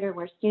uploader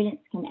where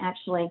students can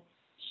actually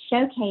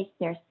showcase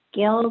their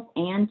skills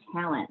and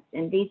talents.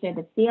 And these are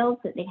the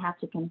fields that they have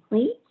to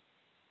complete.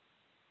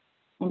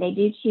 And they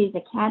do choose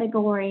a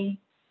category,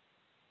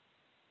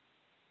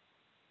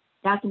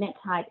 document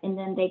type, and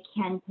then they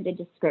can put a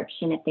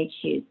description if they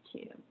choose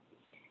to.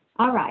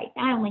 All right,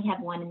 I only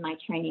have one in my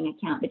training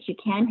account, but you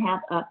can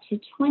have up to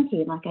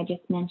 20, like I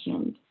just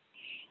mentioned.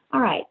 All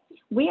right,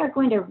 we are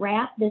going to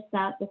wrap this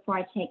up before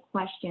I take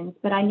questions,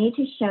 but I need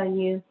to show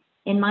you,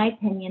 in my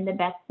opinion, the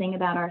best thing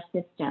about our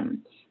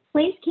system.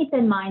 Please keep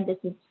in mind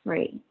this is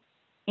free.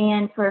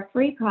 And for a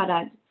free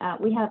product,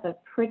 we have a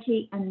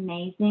pretty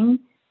amazing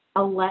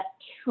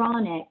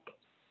electronic,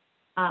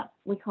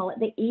 we call it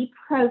the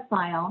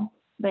e-profile,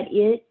 but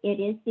it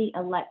is the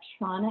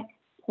electronic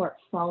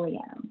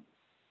portfolio.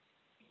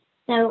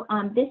 So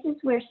this is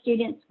where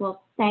students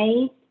will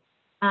save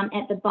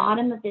at the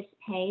bottom of this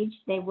page.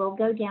 They will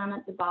go down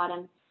at the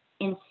bottom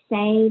and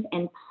save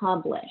and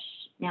publish.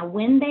 Now,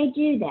 when they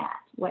do that,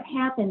 what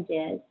happens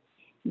is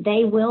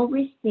they will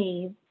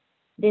receive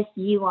this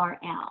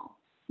URL.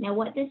 Now,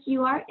 what this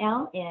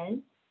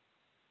URL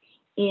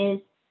is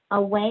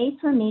a way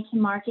for me to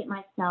market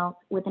myself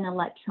with an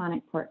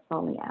electronic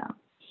portfolio.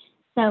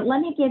 So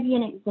let me give you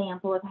an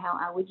example of how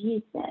I would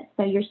use this.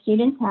 So your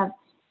students have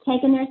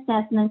taken their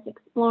assessments,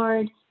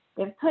 explored,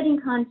 they're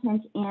putting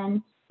content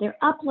in, they're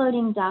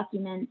uploading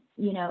documents,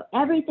 you know,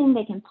 everything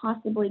they can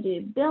possibly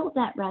do, build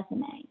that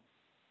resume.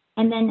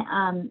 And then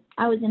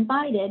I was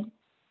invited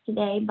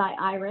today by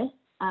Iris.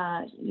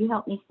 You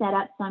helped me set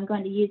up, so I'm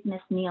going to use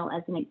Miss Neal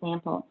as an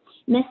example.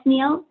 Miss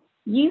Neal,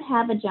 you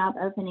have a job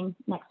opening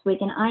next week,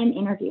 and I'm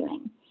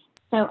interviewing.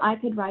 So I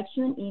could write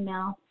you an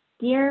email.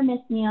 Dear Miss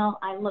Neal,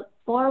 I look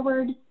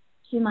forward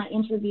to my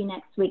interview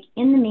next week.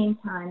 In the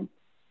meantime,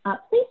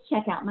 please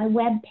check out my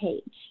web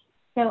page.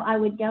 So I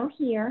would go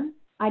here,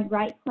 I'd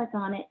right click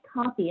on it,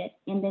 copy it,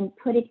 and then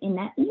put it in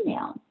that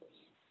email.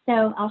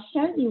 So I'll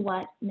show you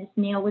what Ms.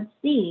 Neal would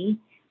see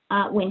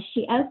when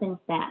she opens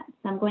that.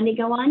 So I'm going to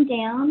go on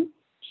down,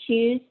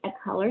 choose a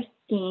color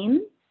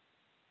scheme.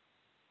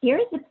 Here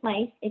is a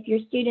place, if your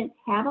students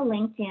have a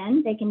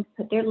LinkedIn, they can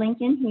put their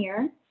LinkedIn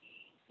here.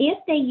 If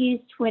they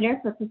use Twitter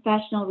for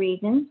professional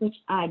reasons, which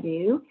I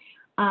do,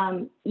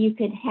 you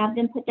could have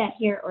them put that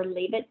here or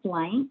leave it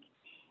blank.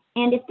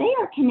 And if they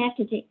are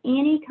connected to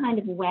any kind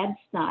of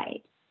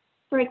website,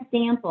 for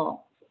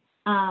example,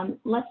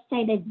 let's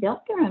say they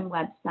built their own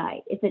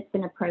website. If it's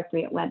an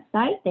appropriate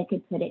website, they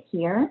could put it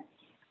here.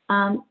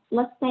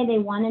 Let's say they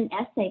won an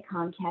essay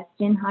contest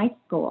in high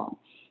school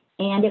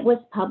and it was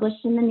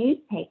published in the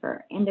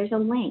newspaper and there's a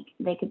link,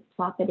 they could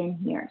plop it in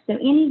here. So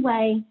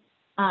anyway,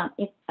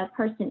 if a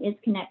person is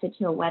connected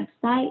to a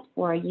website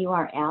or a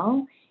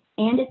URL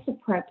and it's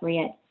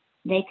appropriate,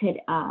 they could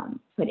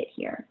put it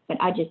here, but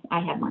I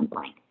have one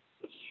blank.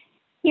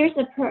 Here's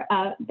the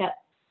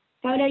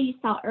photo you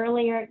saw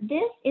earlier.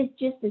 This is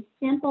just a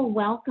simple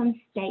welcome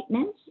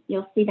statement.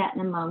 You'll see that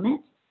in a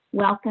moment.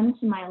 Welcome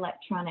to my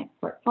electronic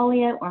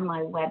portfolio or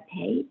my web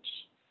page.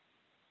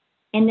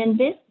 And then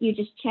this, you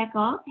just check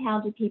off,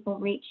 how do people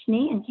reach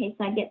me in case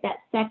I get that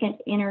second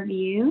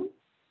interview.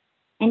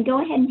 And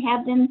go ahead and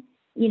have them,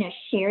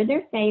 share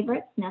their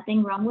favorites,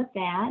 nothing wrong with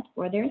that,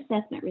 or their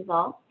assessment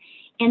results.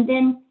 And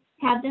then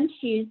have them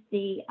choose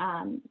the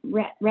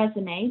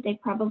resume. They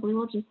probably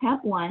will just have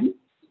one,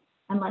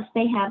 unless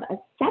they have a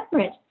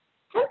separate.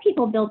 Some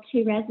people build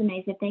 2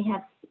 resumes if they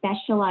have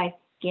specialized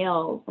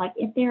skills, like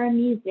if they're a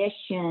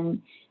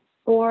musician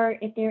or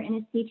if they're in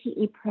a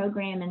CTE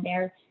program and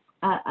they're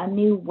a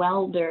new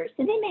welder.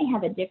 So they may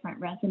have a different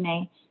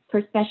resume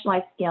for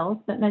specialized skills,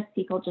 but most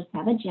people just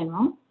have a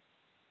general.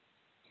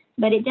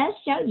 But it does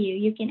show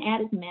you can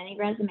add as many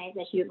resumes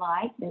as you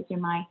like. Those are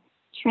my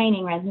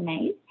training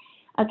resumes.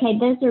 Okay,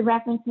 those are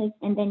references,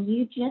 and then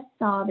you just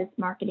saw this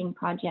marketing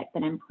project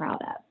that I'm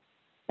proud of.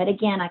 But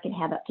again, I could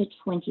have up to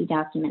 20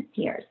 documents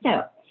here.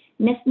 So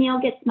Miss Neal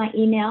gets my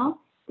email.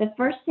 The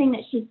first thing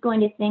that she's going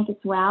to think is,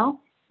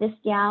 well, this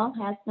gal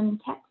has some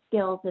tech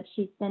skills if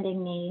she's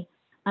sending me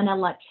an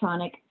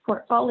electronic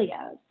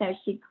portfolio. So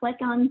she'd click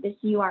on this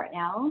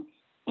URL,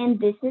 and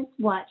this is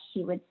what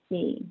she would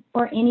see,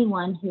 or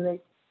anyone who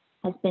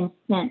has been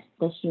sent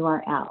this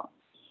URL.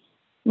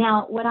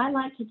 Now, what I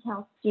like to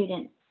tell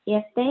students,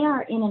 if they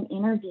are in an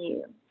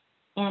interview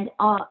and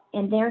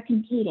they're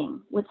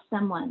competing with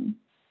someone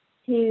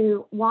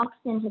who walks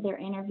into their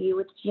interview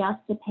with just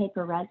a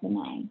paper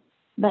resume,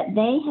 but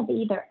they have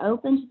either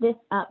opened this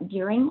up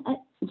during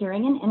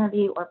an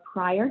interview or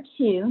prior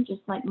to,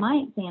 just like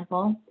my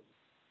example,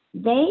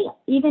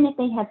 even if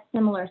they have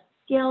similar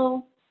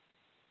skills,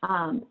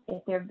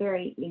 if they're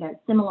very,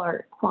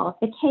 similar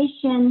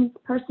qualifications,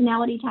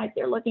 personality type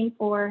they're looking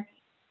for,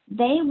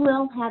 they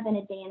will have an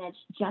advantage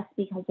just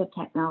because of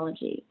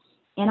technology.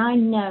 And I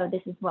know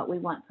this is what we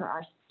want for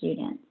our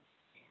students.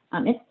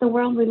 It's the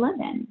world we live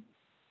in.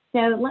 So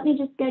let me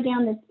just go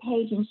down this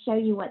page and show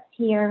you what's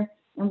here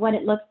and what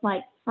it looks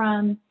like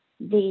from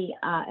the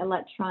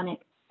electronic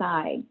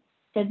side.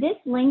 So this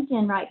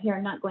LinkedIn right here,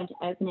 I'm not going to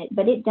open it,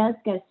 but it does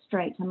go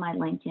straight to my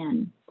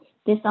LinkedIn.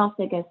 This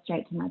also goes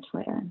straight to my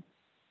Twitter.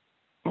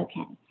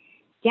 Okay.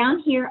 Down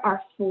here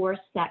are 4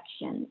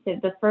 sections. So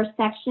the first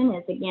section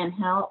is, again,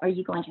 how are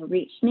you going to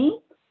reach me?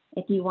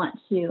 If you want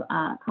to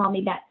call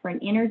me back for an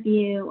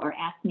interview or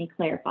ask me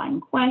clarifying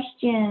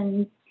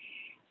questions,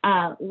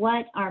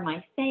 what are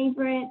my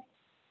favorites?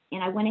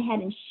 And I went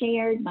ahead and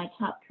shared my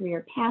top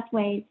career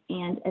pathways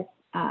and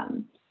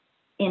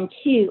in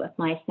 2 of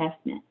my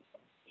assessments.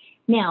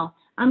 Now,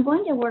 I'm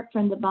going to work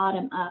from the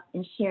bottom up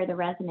and share the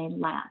resume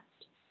last.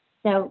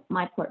 So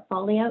my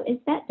portfolio is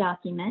that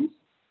document,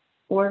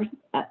 or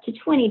up to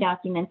 20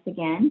 documents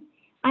again.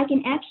 I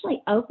can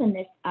actually open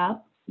this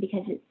up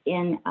because it's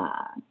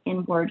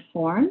in Word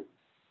form.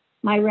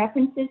 My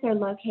references are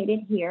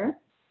located here.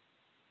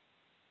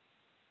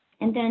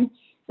 And then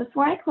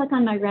before I click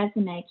on my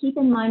resume, keep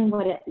in mind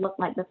what it looked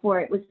like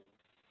before. It was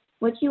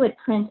what you would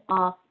print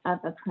off of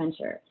a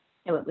printer.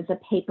 So it was a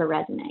paper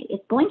resume.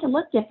 It's going to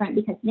look different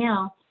because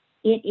now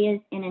it is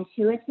an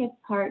intuitive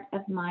part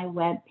of my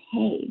web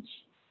page.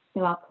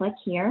 So I'll click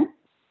here.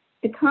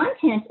 The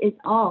content is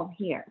all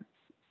here.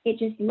 It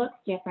just looks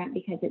different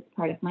because it's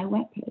part of my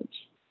web page.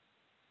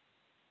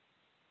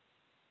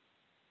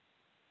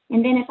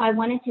 And then if I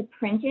wanted to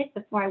print it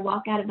before I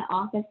walk out of the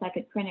office, I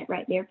could print it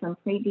right there from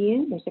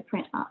preview. There's a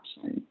print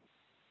option.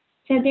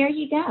 So there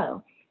you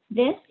go.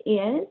 This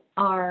is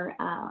our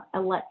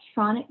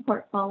electronic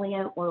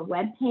portfolio or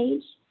web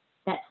page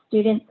that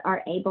students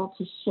are able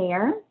to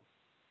share.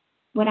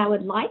 What I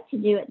would like to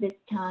do at this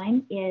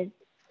time is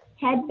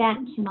head back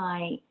to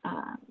my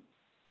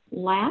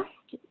last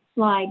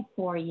slide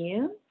for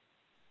you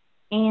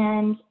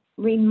and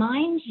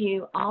remind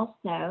you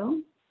also,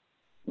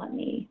 let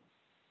me,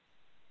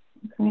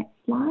 correct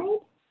slide,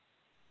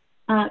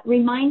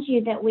 remind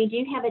you that we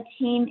do have a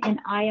team in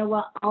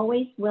Iowa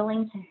always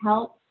willing to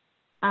help.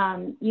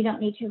 You don't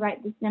need to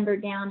write this number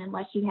down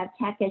unless you have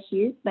tech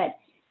issues, but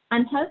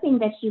I'm hoping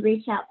that you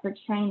reach out for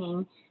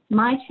training.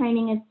 My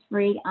training is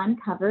free. I'm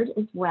covered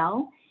as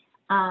well,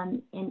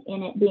 in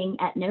it being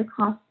at no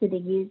cost to the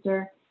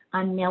user.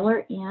 I'm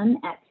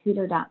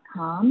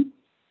millerm@kuder.com,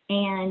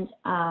 and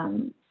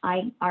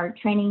our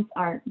trainings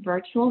are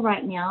virtual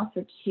right now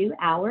for 2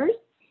 hours.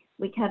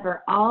 We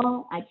cover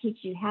all. I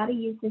teach you how to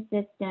use the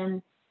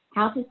system,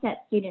 how to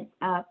set students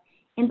up.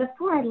 And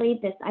before I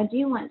leave this, I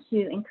do want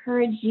to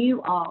encourage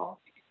you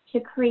all to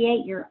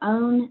create your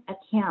own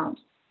account.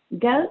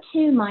 Go to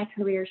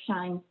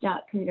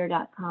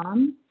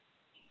MyCareerShines.Kuder.com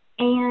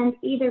and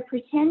either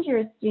pretend you're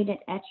a student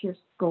at your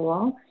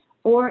school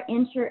or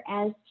enter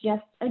as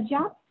just a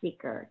job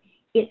seeker.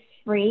 It's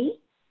free.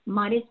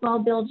 Might as well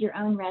build your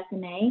own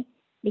resume,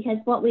 because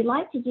what we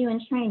like to do in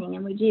training,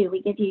 and we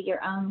give you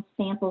your own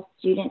sample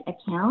student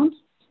account,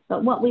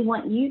 but what we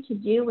want you to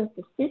do with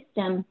the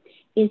system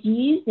is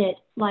use it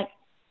like,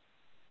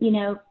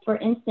 for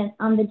instance,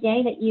 on the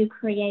day that you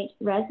create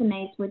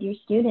resumes with your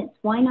students,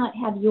 why not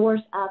have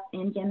yours up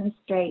and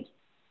demonstrate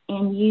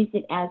and use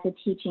it as a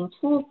teaching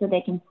tool so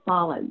they can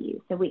follow you?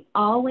 So we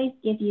always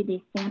give you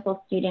these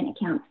sample student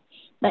accounts,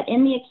 but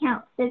in the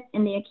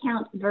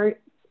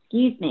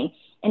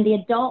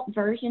adult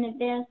version of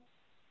this,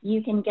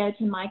 you can go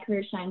to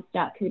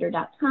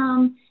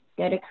MyCareerShines.Kuder.com,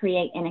 go to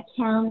create an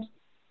account,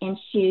 and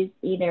choose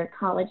either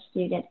college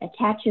student,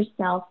 attach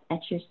yourself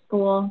at your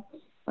school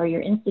or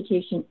your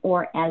institution,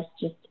 or as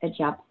just a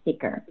job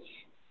seeker.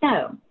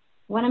 So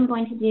what I'm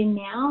going to do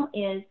now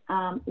is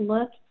I'm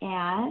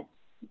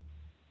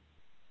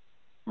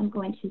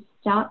going to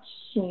stop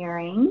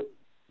sharing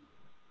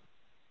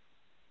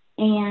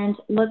and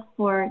look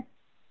for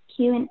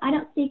Q&A. I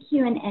don't see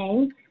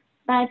Q&A,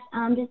 but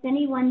does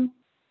anyone?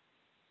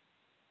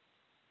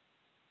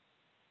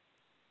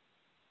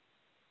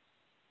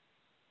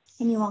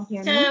 Can you all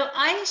hear me? So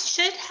I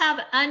should have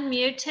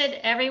unmuted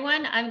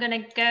everyone. I'm going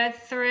to go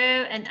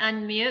through and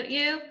unmute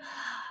you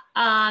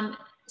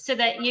so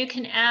that you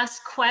can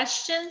ask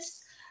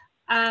questions.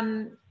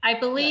 I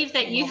believe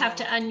that you have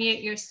to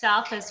unmute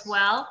yourself as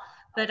well,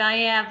 but I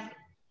have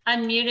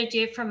unmuted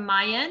you from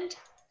my end.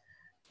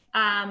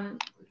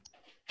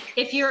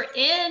 If you're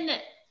in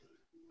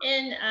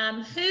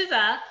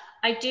Whova,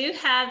 I do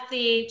have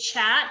the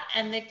chat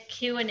and the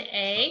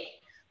Q&A.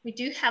 We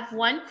do have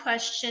one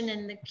question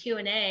in the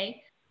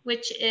Q&A,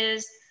 which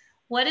is,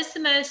 what is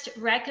the most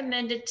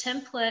recommended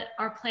template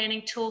or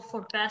planning tool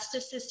for best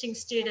assisting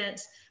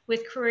students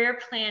with career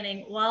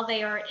planning while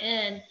they are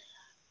in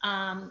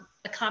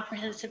a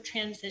comprehensive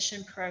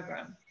transition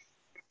program?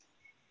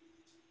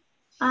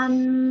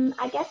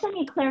 I guess I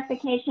need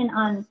clarification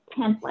on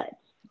templates.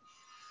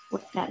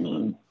 What that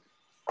means?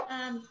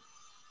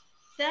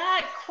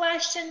 That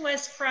question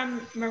was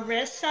from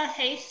Marissa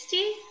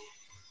Hasty.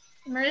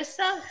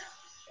 Marissa?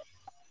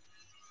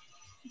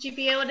 Would you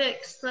be able to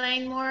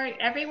explain more?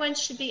 Everyone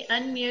should be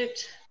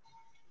unmute.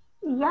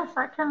 Yes,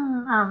 I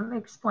can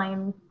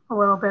explain a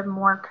little bit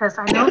more, because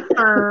I know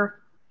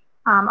for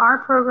our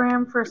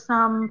program, for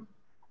some,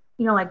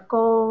 like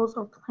goals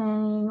or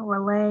planning or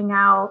laying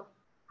out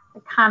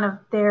kind of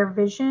their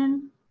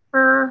vision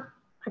for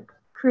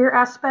career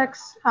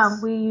aspects,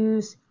 we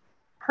use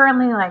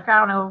currently, I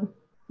don't know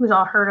who's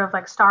all heard of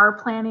STAR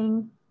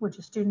planning, which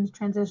is students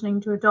transitioning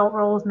to adult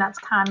roles, and that's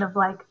kind of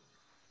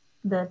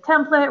the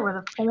template or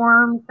the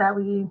form that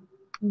we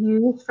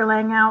use for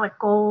laying out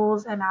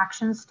goals and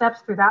action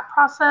steps through that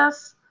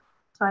process.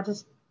 So I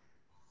just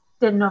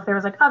didn't know if there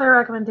was other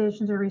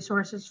recommendations or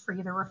resources for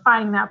either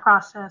refining that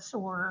process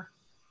or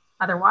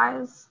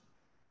otherwise.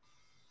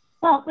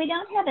 Well, we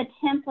don't have a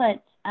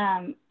template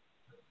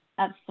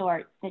of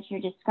sorts that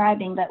you're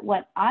describing, but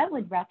what I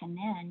would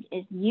recommend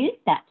is use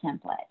that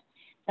template,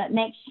 but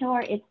make sure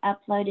it's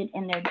uploaded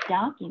in their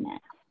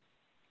document.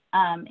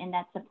 And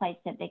that's the place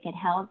that they could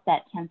house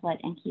that template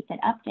and keep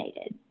it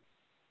updated.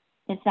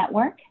 Does that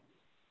work?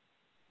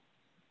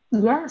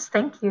 Yes,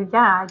 thank you.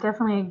 Yeah, I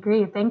definitely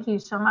agree. Thank you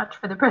so much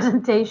for the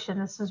presentation.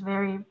 This is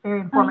very, very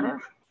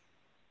informative.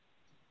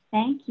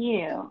 Thank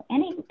you.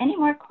 Any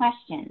more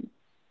questions?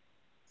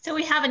 So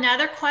we have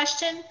another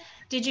question.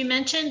 Did you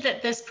mention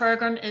that this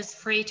program is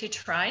free to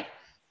try?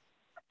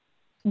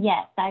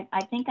 Yes, I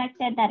think I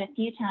said that a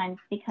few times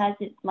because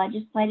it's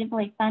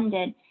legislatively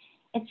funded.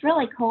 It's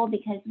really cool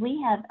because we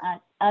have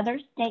other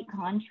state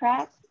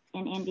contracts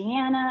in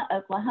Indiana,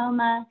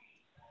 Oklahoma,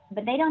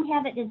 but they don't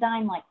have it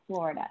designed like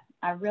Florida.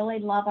 I really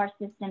love our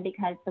system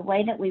because the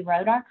way that we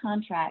wrote our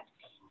contract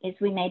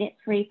is we made it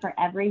free for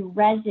every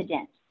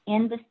resident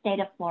in the state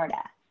of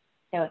Florida.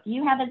 So if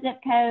you have a zip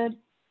code,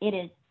 it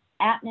is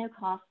at no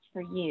cost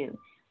for you.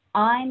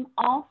 I'm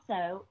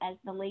also, as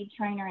the lead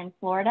trainer in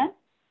Florida,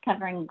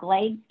 covering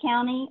Glades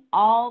County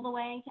all the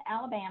way to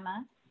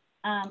Alabama.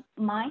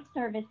 My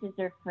services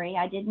are free.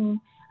 I did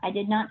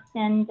not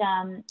send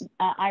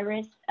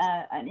Iris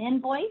an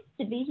invoice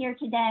to be here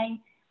today.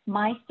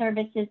 My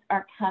services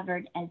are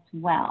covered as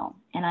well.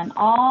 And I'm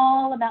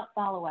all about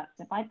follow-ups.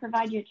 If I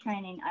provide you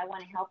training, I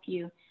want to help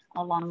you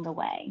along the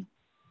way.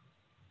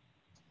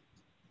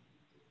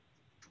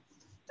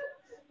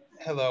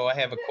 Hello, I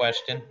have a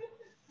question.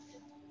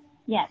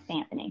 Yes,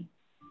 Anthony.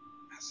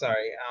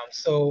 Sorry.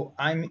 So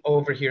I'm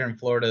over here in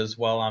Florida as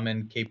well. I'm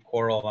in Cape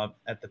Coral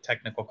at the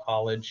technical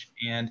college.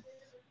 And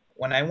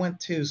when I went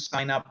to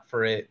sign up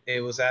for it,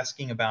 it was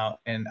asking about,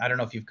 and I don't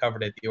know if you've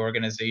covered it, the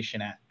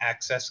organization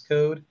access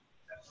code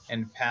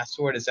and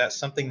password. Is that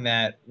something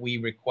that we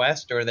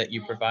request or that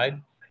you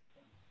provide?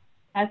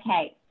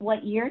 Okay,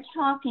 what you're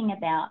talking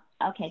about,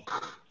 okay,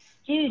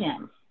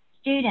 students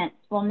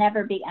will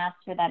never be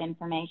asked for that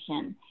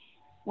information.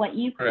 What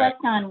you Correct.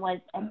 clicked on was,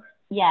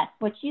 yes,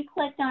 what you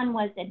clicked on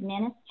was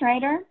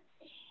administrator.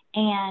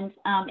 And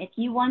if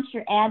you want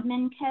your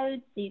admin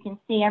code, so you can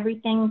see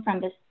everything from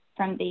the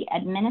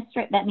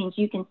administrator, that means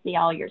you can see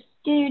all your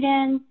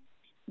students,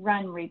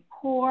 run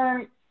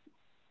reports,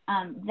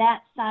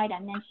 that site I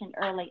mentioned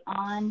early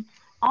on.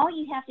 All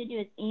you have to do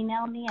is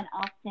email me and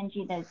I'll send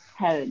you those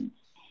codes.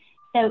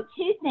 So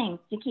 2 things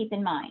to keep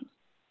in mind.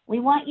 We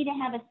want you to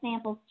have a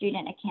sample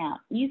student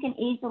account. You can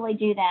easily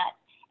do that,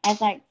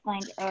 as I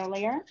explained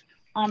earlier,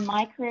 on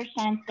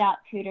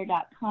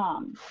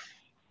mycareershines.kuder.com.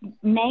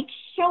 Make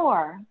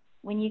sure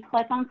when you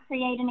click on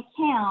create an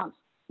account,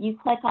 you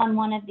click on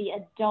one of the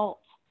adult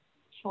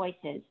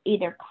choices,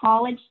 either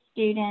college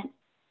student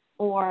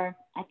or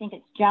I think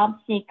it's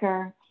job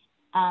seeker.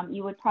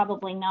 You would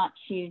probably not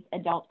choose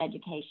adult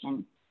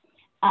education,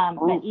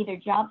 but either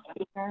job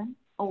seeker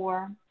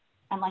or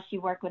unless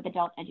you work with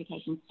adult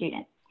education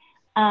students.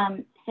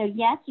 So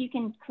yes, you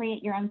can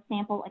create your own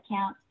sample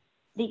account.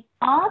 The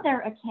other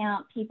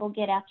account people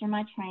get after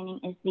my training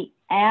is the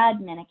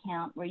admin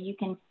account, where you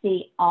can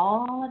see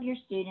all of your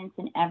students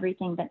and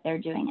everything that they're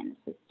doing in the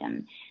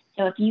system.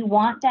 So if you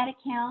want that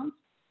account,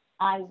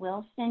 I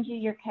will send you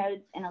your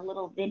codes and a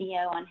little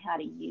video on how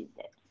to use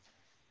it.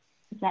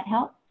 Does that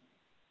help?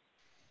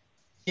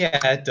 Yeah,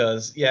 it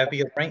does. Yeah,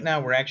 because right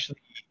now we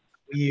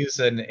use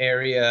an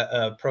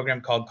program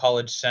called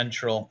College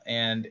Central,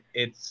 and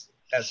it's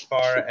as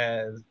far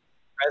as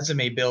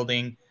resume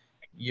building,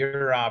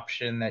 your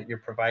option that you're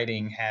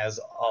providing has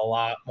a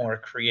lot more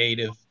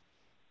creative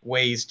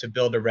ways to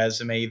build a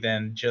resume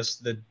than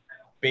just the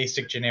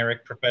basic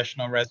generic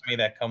professional resume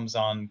that comes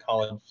on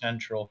College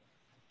Central.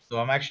 So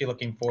I'm actually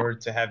looking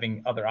forward to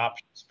having other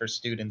options for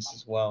students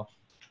as well.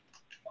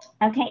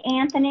 Okay,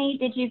 Anthony,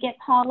 did you get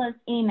Paula's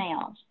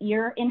email?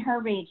 You're in her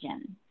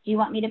region. Do you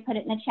want me to put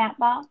it in the chat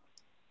box?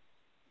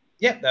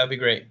 Yep, that would be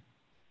great.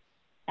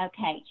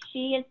 Okay,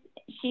 she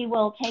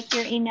will take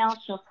your email.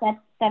 She'll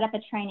set up a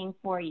training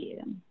for you.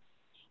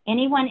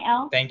 Anyone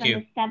else Thank from you.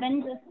 the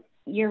 7?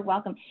 You're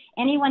welcome.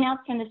 Anyone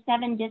else from the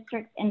 7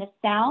 districts in the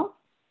South?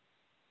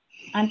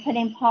 I'm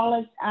putting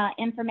Paula's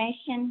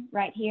information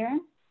right here.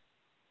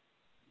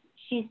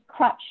 She's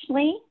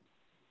Crutchley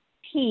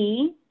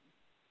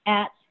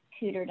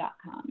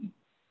P@kuder.com.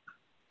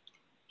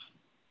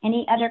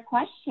 Any other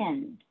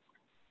questions?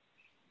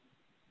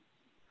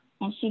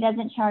 And she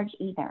doesn't charge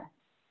either.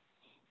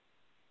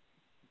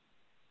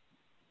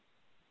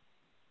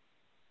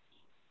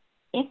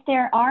 If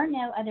there are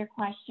no other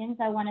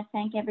questions, I want to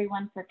thank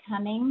everyone for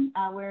coming.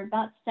 We're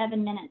about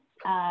 7 minutes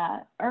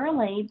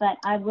early, but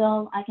I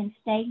can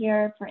stay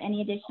here for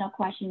any additional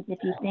questions if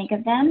you think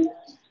of them.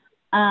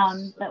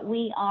 But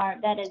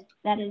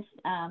that is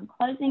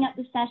closing up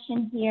the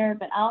session here,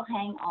 but I'll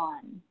hang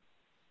on.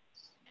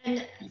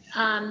 And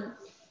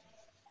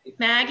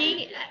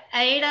Maggie,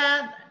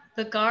 Ada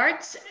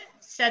Begards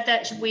said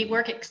that we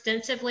work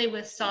extensively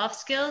with soft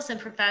skills and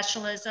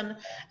professionalism,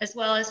 as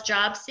well as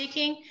job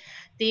seeking.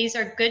 These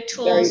are good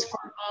tools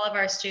for all of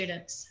our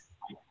students.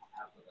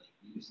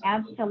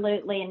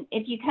 Absolutely. And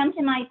if you come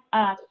to my,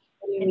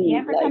 if you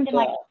ever come to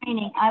my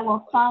training, I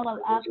will follow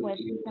up with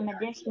some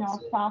additional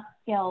soft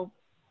skills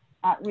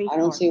resources. I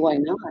don't see why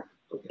not.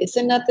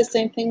 Isn't that the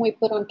same thing we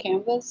put on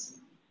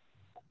Canvas?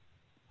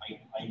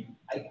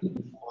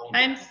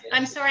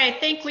 I'm sorry, I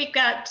think we've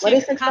got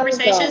 2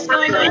 conversations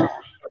going on.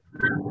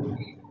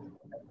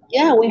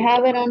 Yeah, we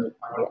have it on.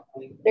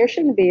 There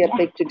shouldn't be a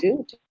big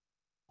to-do.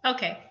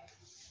 Okay.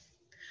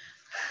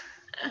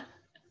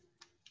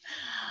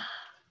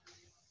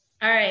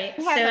 All right,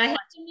 so I have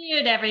to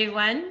mute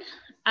everyone,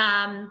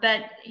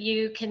 but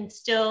you can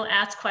still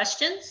ask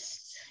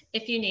questions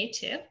if you need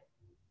to.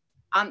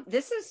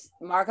 This is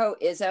Margot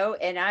Izzo,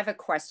 and I have a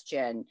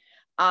question.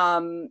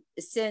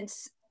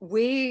 Since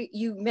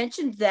you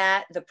mentioned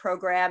that the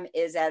program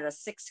is at a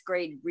 6th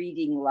grade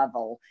reading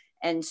level,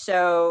 and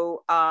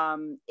so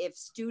if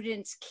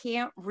students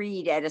can't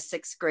read at a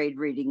 6th grade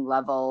reading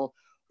level,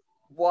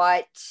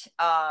 what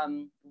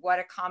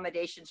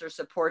accommodations or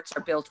supports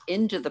are built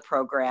into the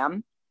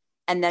program?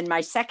 And then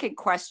my second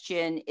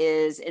question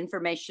is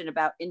information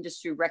about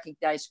industry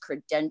recognized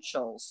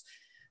credentials.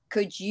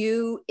 Could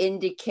you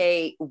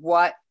indicate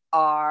what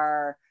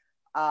are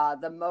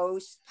the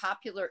most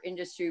popular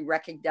industry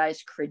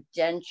recognized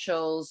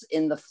credentials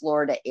in the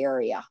Florida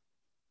area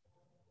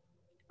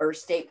or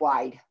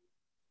statewide?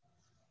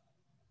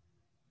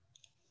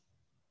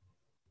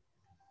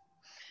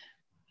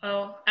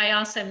 Oh, I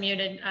also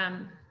muted.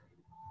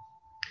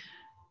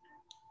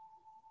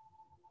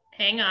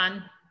 Hang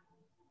on.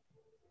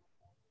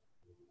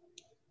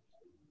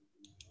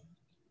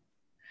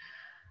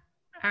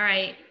 All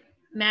right.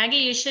 Maggie,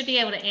 you should be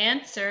able to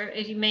answer.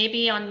 If you may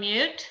be on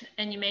mute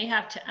and you may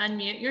have to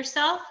unmute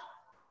yourself,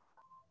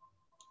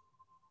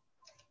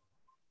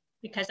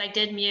 because I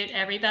did mute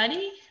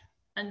everybody,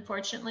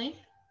 unfortunately.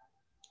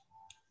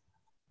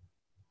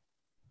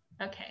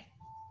 Okay.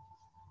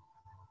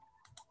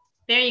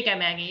 There you go,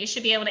 Maggie. You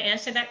should be able to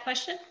answer that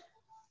question.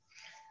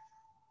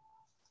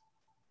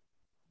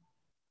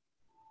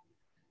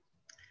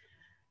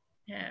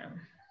 Yeah.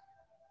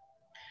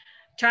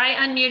 Try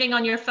unmuting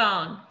on your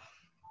phone.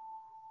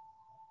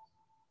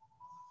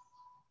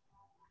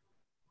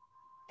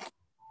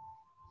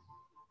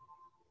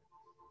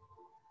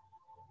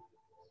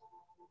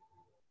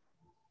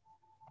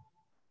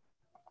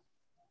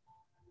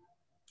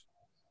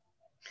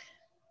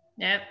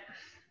 Nope.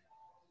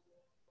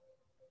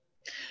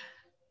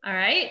 All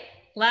right.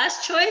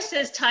 Last choice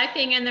is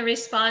typing in the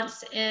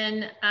response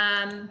in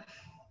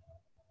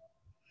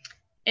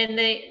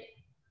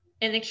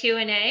the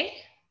Q&A.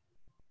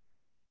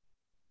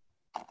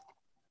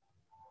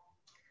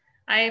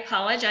 I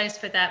apologize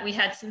for that. We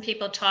had some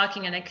people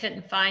talking and I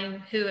couldn't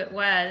find who it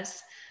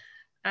was.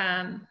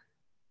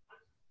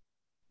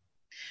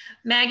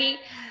 Maggie,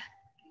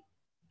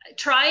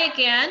 try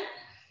again.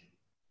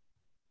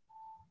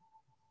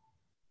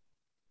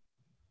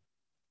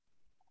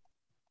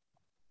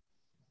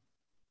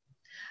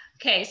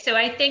 Okay, so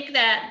I think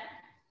that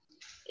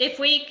if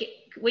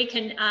we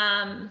can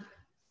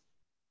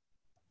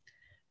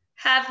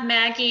have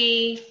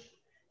Maggie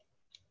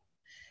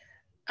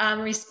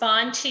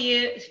respond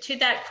to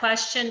that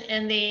question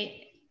in the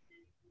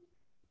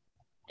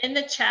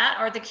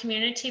chat or the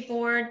community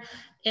board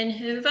in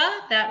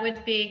Whova, that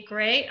would be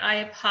great. I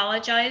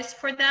apologize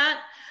for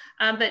that,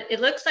 but it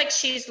looks like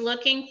she's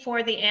looking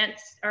for the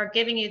answer or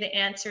giving you the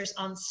answers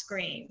on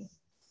screen.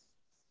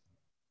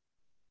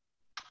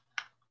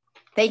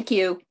 Thank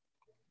you.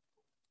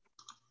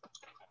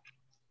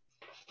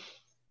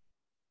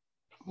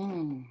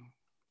 All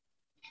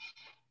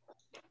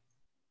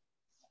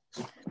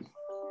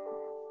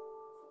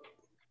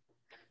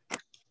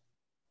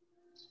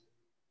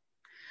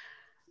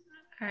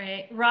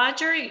right,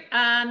 Roger,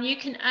 you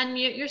can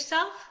unmute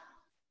yourself,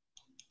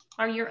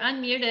 or you're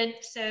unmuted,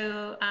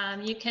 so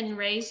you can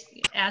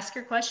ask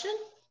your question.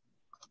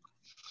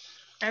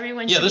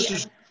 Everyone should be.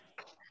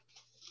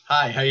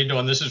 Hi, how you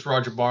doing? This is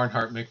Roger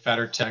Barnhart,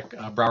 McFadder Tech,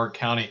 Broward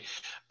County.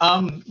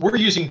 We're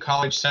using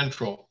College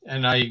Central,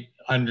 and I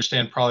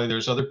understand probably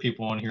there's other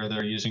people on here that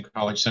are using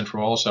College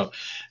Central also.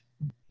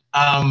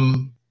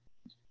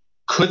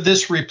 Could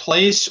this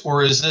replace,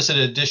 or is this an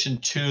addition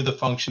to the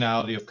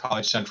functionality of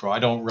College Central? I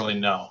don't really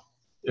know.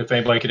 If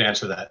anybody could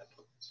answer that.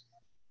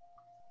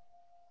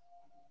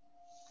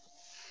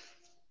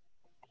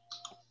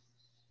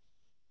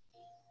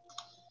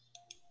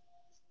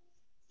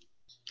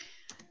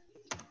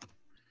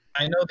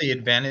 I know the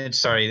advantage,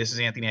 sorry, this is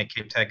Anthony at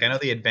Cape Tech. I know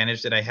the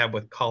advantage that I have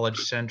with College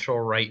Central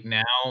right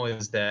now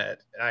is that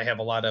I have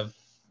a lot of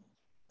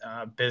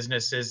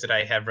businesses that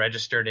I have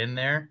registered in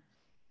there,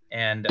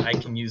 and I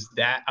can use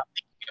that.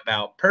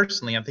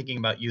 I'm thinking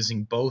about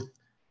using both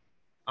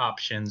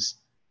options.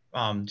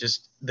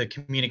 Just the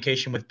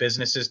communication with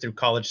businesses through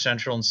College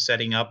Central and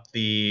setting up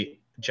the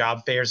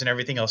job fairs and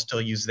everything. I'll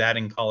still use that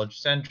in College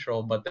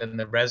Central, but then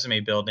the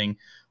resume building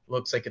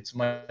looks like it's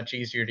much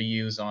easier to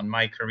use on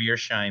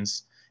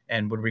MyCareerShines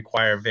and would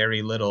require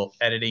very little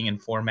editing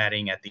and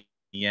formatting at the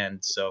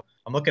end. So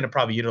I'm looking to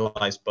probably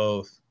utilize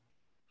both.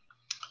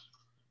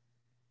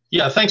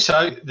 Yeah, thanks.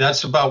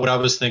 That's about what I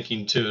was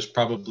thinking too, is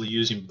probably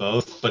using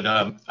both. But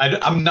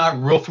I'm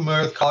not real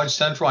familiar with College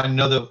Central. I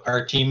know that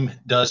our team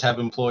does have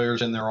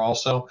employers in there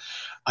also.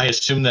 I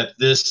assume that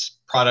this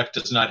product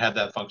does not have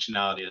that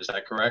functionality. Is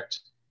that correct?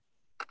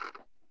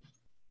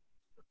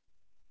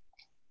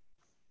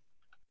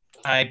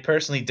 I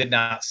personally did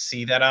not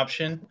see that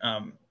option.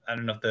 I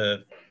don't know if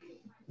the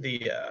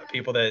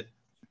people that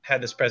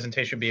had this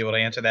presentation would be able to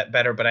answer that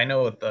better, but I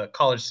know with the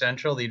College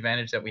Central, the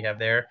advantage that we have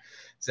there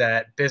is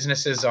that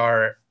businesses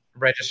are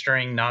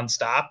registering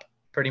nonstop.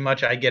 Pretty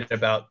much I get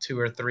about 2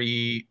 or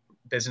 3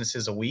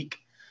 businesses a week.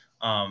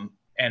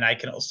 And I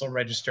can also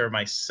register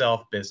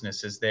myself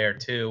businesses there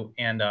too.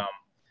 And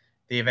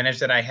the advantage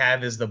that I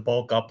have is the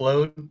bulk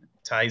upload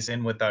ties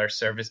in with our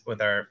service,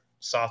 with our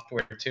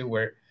software too,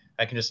 where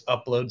I can just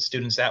upload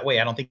students that way.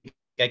 I don't think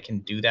I can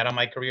do that on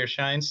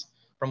MyCareerShines.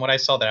 From what I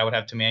saw, that I would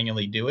have to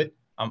manually do it.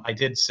 I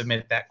did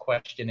submit that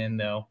question in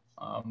though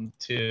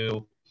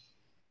to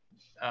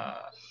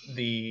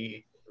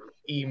the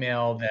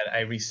email that I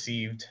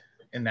received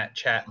in that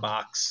chat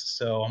box.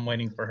 So I'm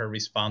waiting for her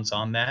response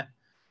on that.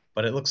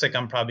 But it looks like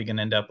I'm probably going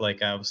to end up,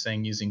 like I was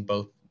saying, using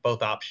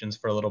both options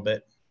for a little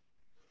bit.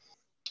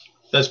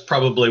 That's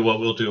probably what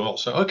we'll do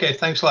also. Okay,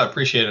 thanks a lot.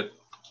 Appreciate it.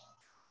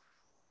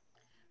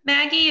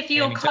 Maggie, if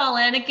you'll call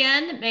in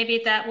again,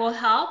 maybe that will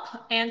help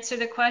answer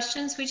the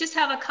questions. We just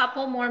have a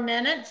couple more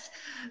minutes,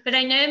 but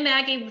I know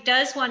Maggie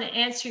does want to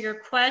answer your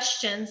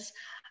questions,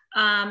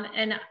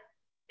 and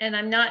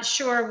I'm not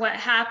sure what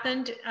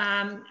happened.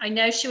 I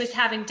know she was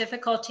having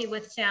difficulty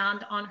with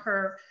sound on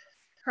her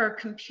her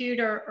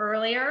computer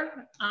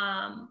earlier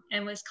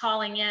and was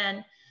calling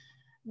in.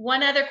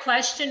 One other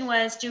question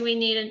was, do we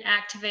need an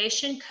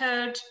activation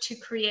code to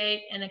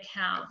create an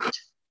account?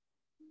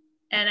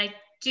 And I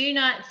do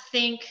not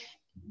think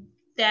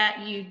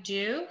that you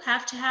do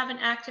have to have an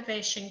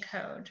activation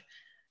code.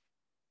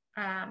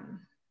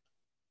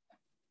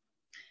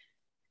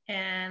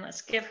 And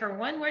let's give her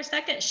one more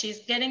second. She's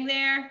getting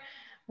there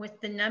with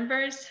the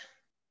numbers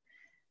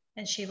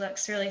and she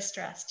looks really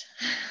stressed.